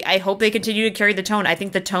 I hope they continue to carry the tone. I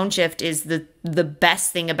think the tone shift is the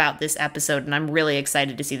best thing about this episode, and I'm really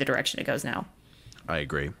excited to see the direction it goes now. I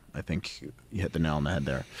agree. I think you hit the nail on the head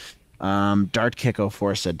there. Dart Kick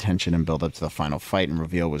 04 said tension and build up to the final fight and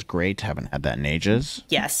reveal was great. Haven't had that in ages.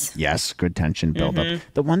 Yes, good tension build up.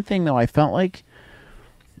 The one thing though, I felt like,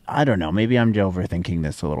 I don't know, maybe I'm overthinking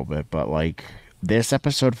this a little bit, but like this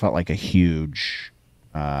episode felt like a huge,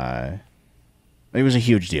 it was a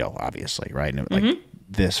huge deal, obviously, right? And like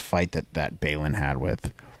this fight that Balin had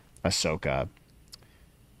with Ahsoka.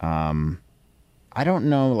 I don't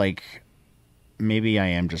know, like maybe I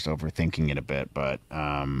am just overthinking it a bit, but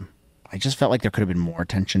I just felt like there could have been more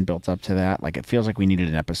tension built up to that. Like it feels like we needed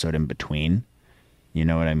an episode in between. You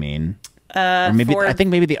know what I mean? Or maybe I think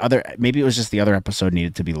maybe it was just the other episode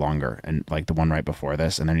needed to be longer, and like the one right before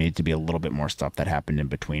this, and there needed to be a little bit more stuff that happened in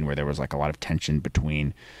between where there was like a lot of tension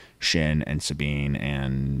between Shin and Sabine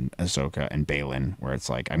and Ahsoka and Balin, where it's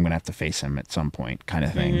like I'm gonna have to face him at some point, kind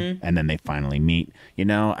of thing, and then they finally meet.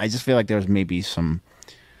 I just feel like there was maybe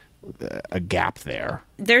a gap there.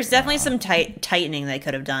 There's definitely some tightening they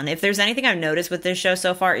could have done. If there's anything I've noticed with this show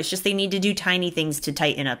so far, it's just they need to do tiny things to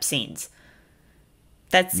tighten up scenes.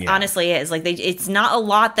 That's honestly it. It's like it's not a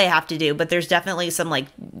lot they have to do, but there's definitely some like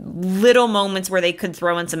little moments where they could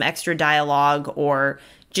throw in some extra dialogue or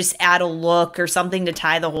just add a look or something to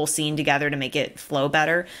tie the whole scene together to make it flow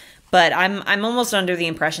better. But I'm almost under the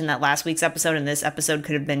impression that last week's episode and this episode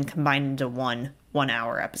could have been combined into one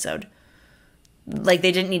hour episode. Like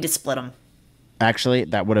they didn't need to split them. Actually,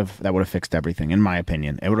 that would have fixed everything, in my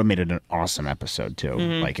opinion. It would have made it an awesome episode too.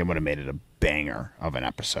 Like it would have made it a banger of an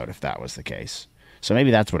episode if that was the case. So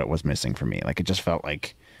maybe that's what it was missing for me. Like it just felt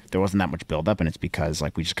like there wasn't that much build up, and it's because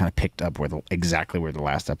like we just kind of picked up exactly where the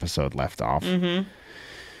last episode left off.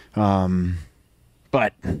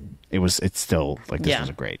 But it's still like this was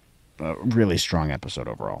a great, really strong episode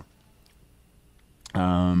overall.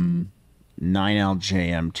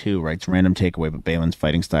 9LJM2 writes, random takeaway, but Balin's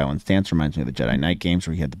fighting style and stance reminds me of the Jedi Knight games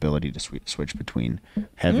where he had the ability to switch between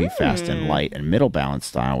heavy, fast, and light, and middle balance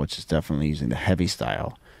style, which is definitely using the heavy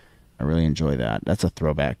style. I really enjoy that. That's a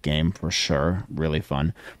throwback game for sure. Really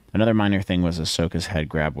fun. Another minor thing was Ahsoka's head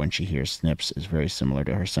grab when she hears Snips is very similar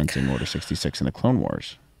to her sensing Order 66 in the Clone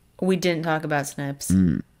Wars. We didn't talk about Snips.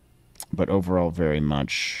 But overall, very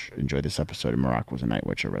much enjoyed this episode. And Marok was a Night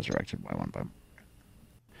Witcher resurrected by one bone.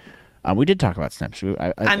 We did talk about Snips.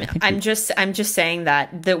 I'm just saying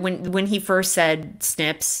that when he first said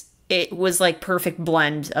Snips, it was like perfect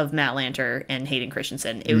blend of Matt Lanter and Hayden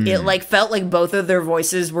Christensen. It like felt like both of their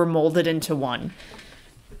voices were molded into one.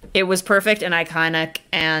 It was perfect and iconic,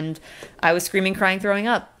 and I was screaming, crying, throwing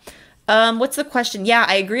up. What's the question? Yeah,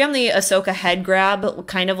 I agree on the Ahsoka head grab,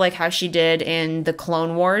 kind of like how she did in the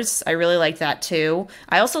Clone Wars. I really liked that too.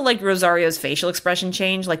 I also liked Rosario's facial expression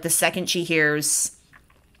change. Like the second she hears,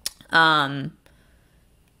 "Hey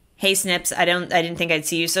Snips, I didn't think I'd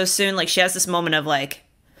see you so soon." Like she has this moment of like,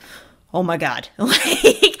 "Oh my god!"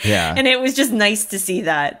 Like, yeah. And it was just nice to see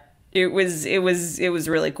that. It was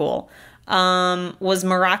really cool. Was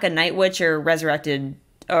Marok a Night Witcher resurrected?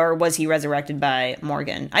 Or was he resurrected by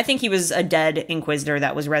Morgan? I think he was a dead Inquisitor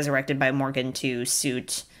that was resurrected by Morgan to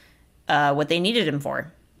suit what they needed him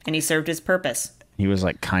for. And he served his purpose. He was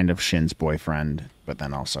like kind of Shin's boyfriend, but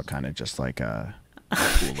then also kind of just like a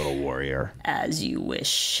cool little warrior. As you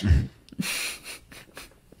wish.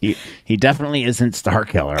 He definitely isn't Star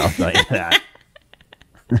Killer, I'll tell you that.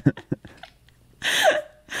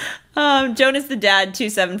 Jonas the Dad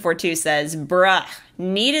 2742 says, bruh,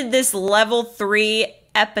 needed this level 3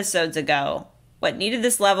 episodes ago. What, needed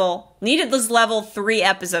this level 3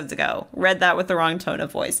 episodes ago. Read that with the wrong tone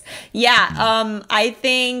of voice. Yeah, I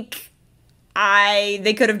think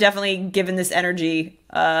they could have definitely given this energy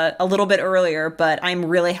a little bit earlier, but I'm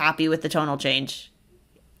really happy with the tonal change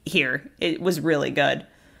here. It was really good.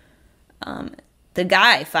 The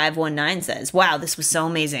guy 519 says, wow, this was so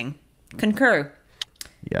amazing. Concur.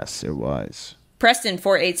 Yes, it was. Preston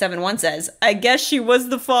 4871 says, I guess she was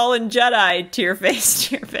the fallen Jedi. Tear face,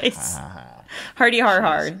 tear face. Hardy har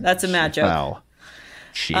har. That's a Matt joke.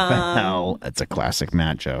 She fell. That's a classic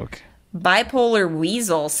Matt joke. Bipolar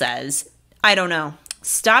Weasel says, I don't know.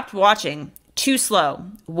 Stopped watching. Too slow.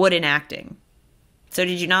 Wooden acting. So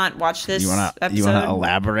did you not watch this episode? You want to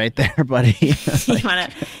elaborate there, buddy?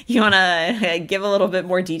 you want to give a little bit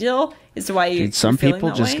more detail as to why you? Some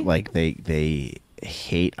people just way? Like they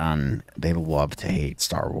hate on. They love to hate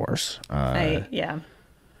Star Wars. Yeah.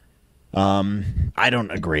 I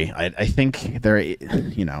don't agree. I think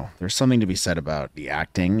there's something to be said about the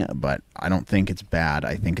acting, but I don't think it's bad.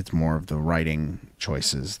 I think it's more of the writing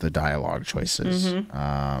choices, the dialogue choices.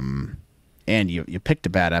 Mm-hmm. And you picked a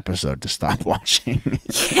bad episode to stop watching.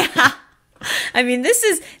 Yeah. I mean, this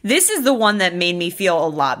is the one that made me feel a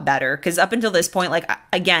lot better, because up until this point, like,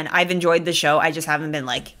 again, I've enjoyed the show. I just haven't been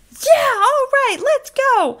like, yeah, all right, let's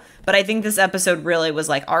go. But I think this episode really was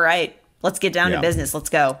like, all right, let's get down to business. Let's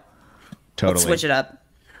go. Totally. Let's switch it up.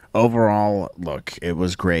 Overall, look, it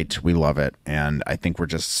was great. We love it. And I think we're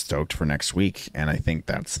just stoked for next week. And I think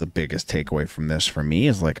that's the biggest takeaway from this for me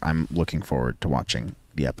is like, I'm looking forward to watching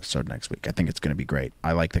the episode next week. I think it's going to be great.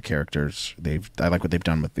 I like the characters. I like what they've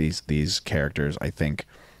done with these characters. I think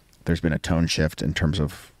there's been a tone shift in terms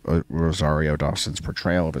of Rosario Dawson's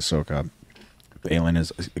portrayal of Ahsoka. Baylan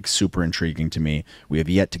is super intriguing to me. We have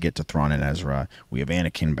yet to get to Thrawn and Ezra. We have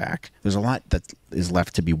Anakin back. There's a lot that is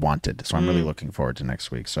left to be wanted. So I'm really looking forward to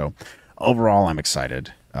next week. So overall, I'm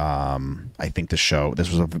excited. I think this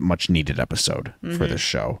was a much needed episode for this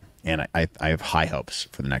show. And I have high hopes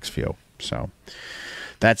for the next few. So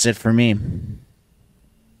that's it for me.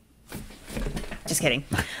 Just kidding.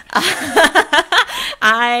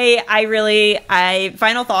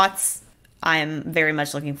 Final thoughts. I'm very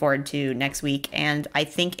much looking forward to next week, and I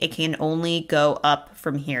think it can only go up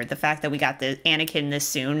from here. The fact that we got the Anakin this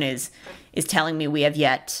soon is telling me we have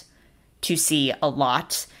yet to see a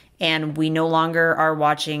lot, and we no longer are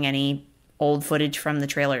watching any old footage from the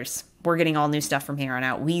trailers. We're getting all new stuff from here on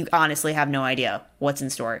out. We honestly have no idea what's in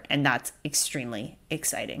store, and that's extremely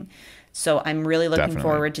exciting. So I'm really looking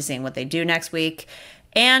forward to seeing what they do next week,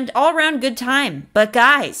 and all around good time. But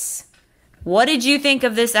guys, what did you think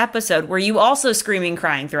of this episode? Were you also screaming,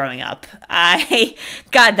 crying, throwing up?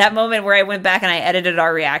 God, that moment where I went back and I edited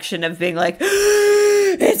our reaction of being like,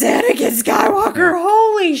 it's Anakin Skywalker,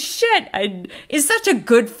 holy shit. It's such a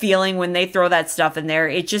good feeling when they throw that stuff in there.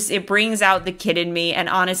 It brings out the kid in me. And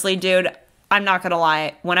honestly, dude, I'm not gonna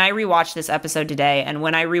lie. When I rewatched this episode today, and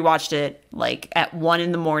when I rewatched it like at 1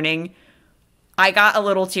 a.m, I got a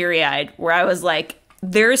little teary-eyed where I was like,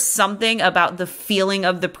 there's something about the feeling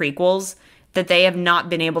of the prequels that they have not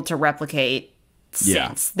been able to replicate since.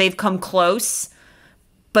 Yeah. They've come close,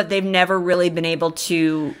 but they've never really been able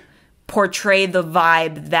to portray the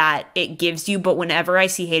vibe that it gives you. But whenever I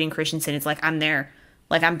see Hayden Christensen, it's like, I'm there.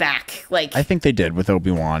 Like, I'm back. Like, I think they did with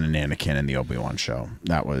Obi-Wan and Anakin in the Obi-Wan show.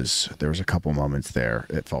 There was a couple moments there.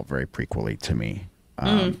 It felt very prequel-y to me.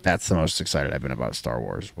 That's the most excited I've been about Star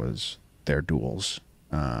Wars was their duels.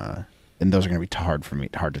 And those are going to be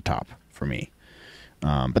hard to top for me.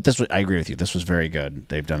 But I agree with you. This was very good.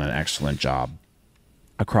 They've done an excellent job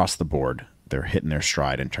across the board. They're hitting their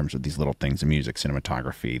stride in terms of these little things: the music,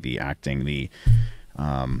 cinematography, the acting, the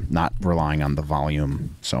not relying on the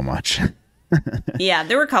volume so much. Yeah,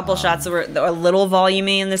 there were a couple shots that were a little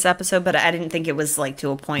volumey in this episode, but I didn't think it was like to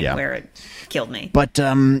a point where it killed me. But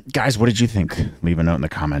guys, what did you think? Leave a note in the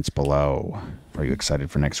comments below. Are you excited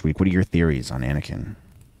for next week? What are your theories on Anakin?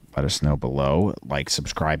 Let us know below. Like,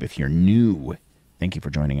 subscribe if you're new. Thank you for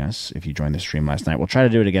joining us. If you joined the stream last night, we'll try to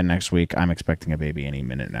do it again next week. I'm expecting a baby any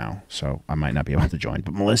minute now, so I might not be able to join.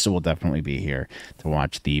 But Melissa will definitely be here to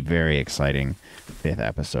watch the very exciting 5th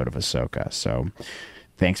episode of Ahsoka. So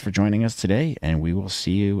thanks for joining us today, and we will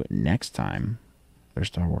see you next time for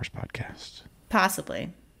Star Wars Podcast.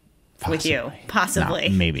 Possibly. with you. Possibly.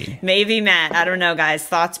 No, maybe. Maybe Matt. I don't know, guys.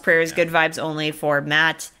 Thoughts, prayers, good vibes only for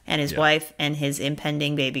Matt and his wife and his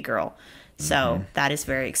impending baby girl. So that is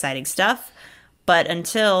very exciting stuff. But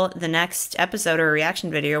until the next episode or reaction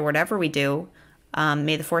video, or whatever we do,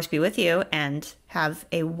 may the force be with you and have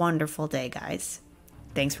a wonderful day, guys.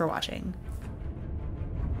 Thanks for watching.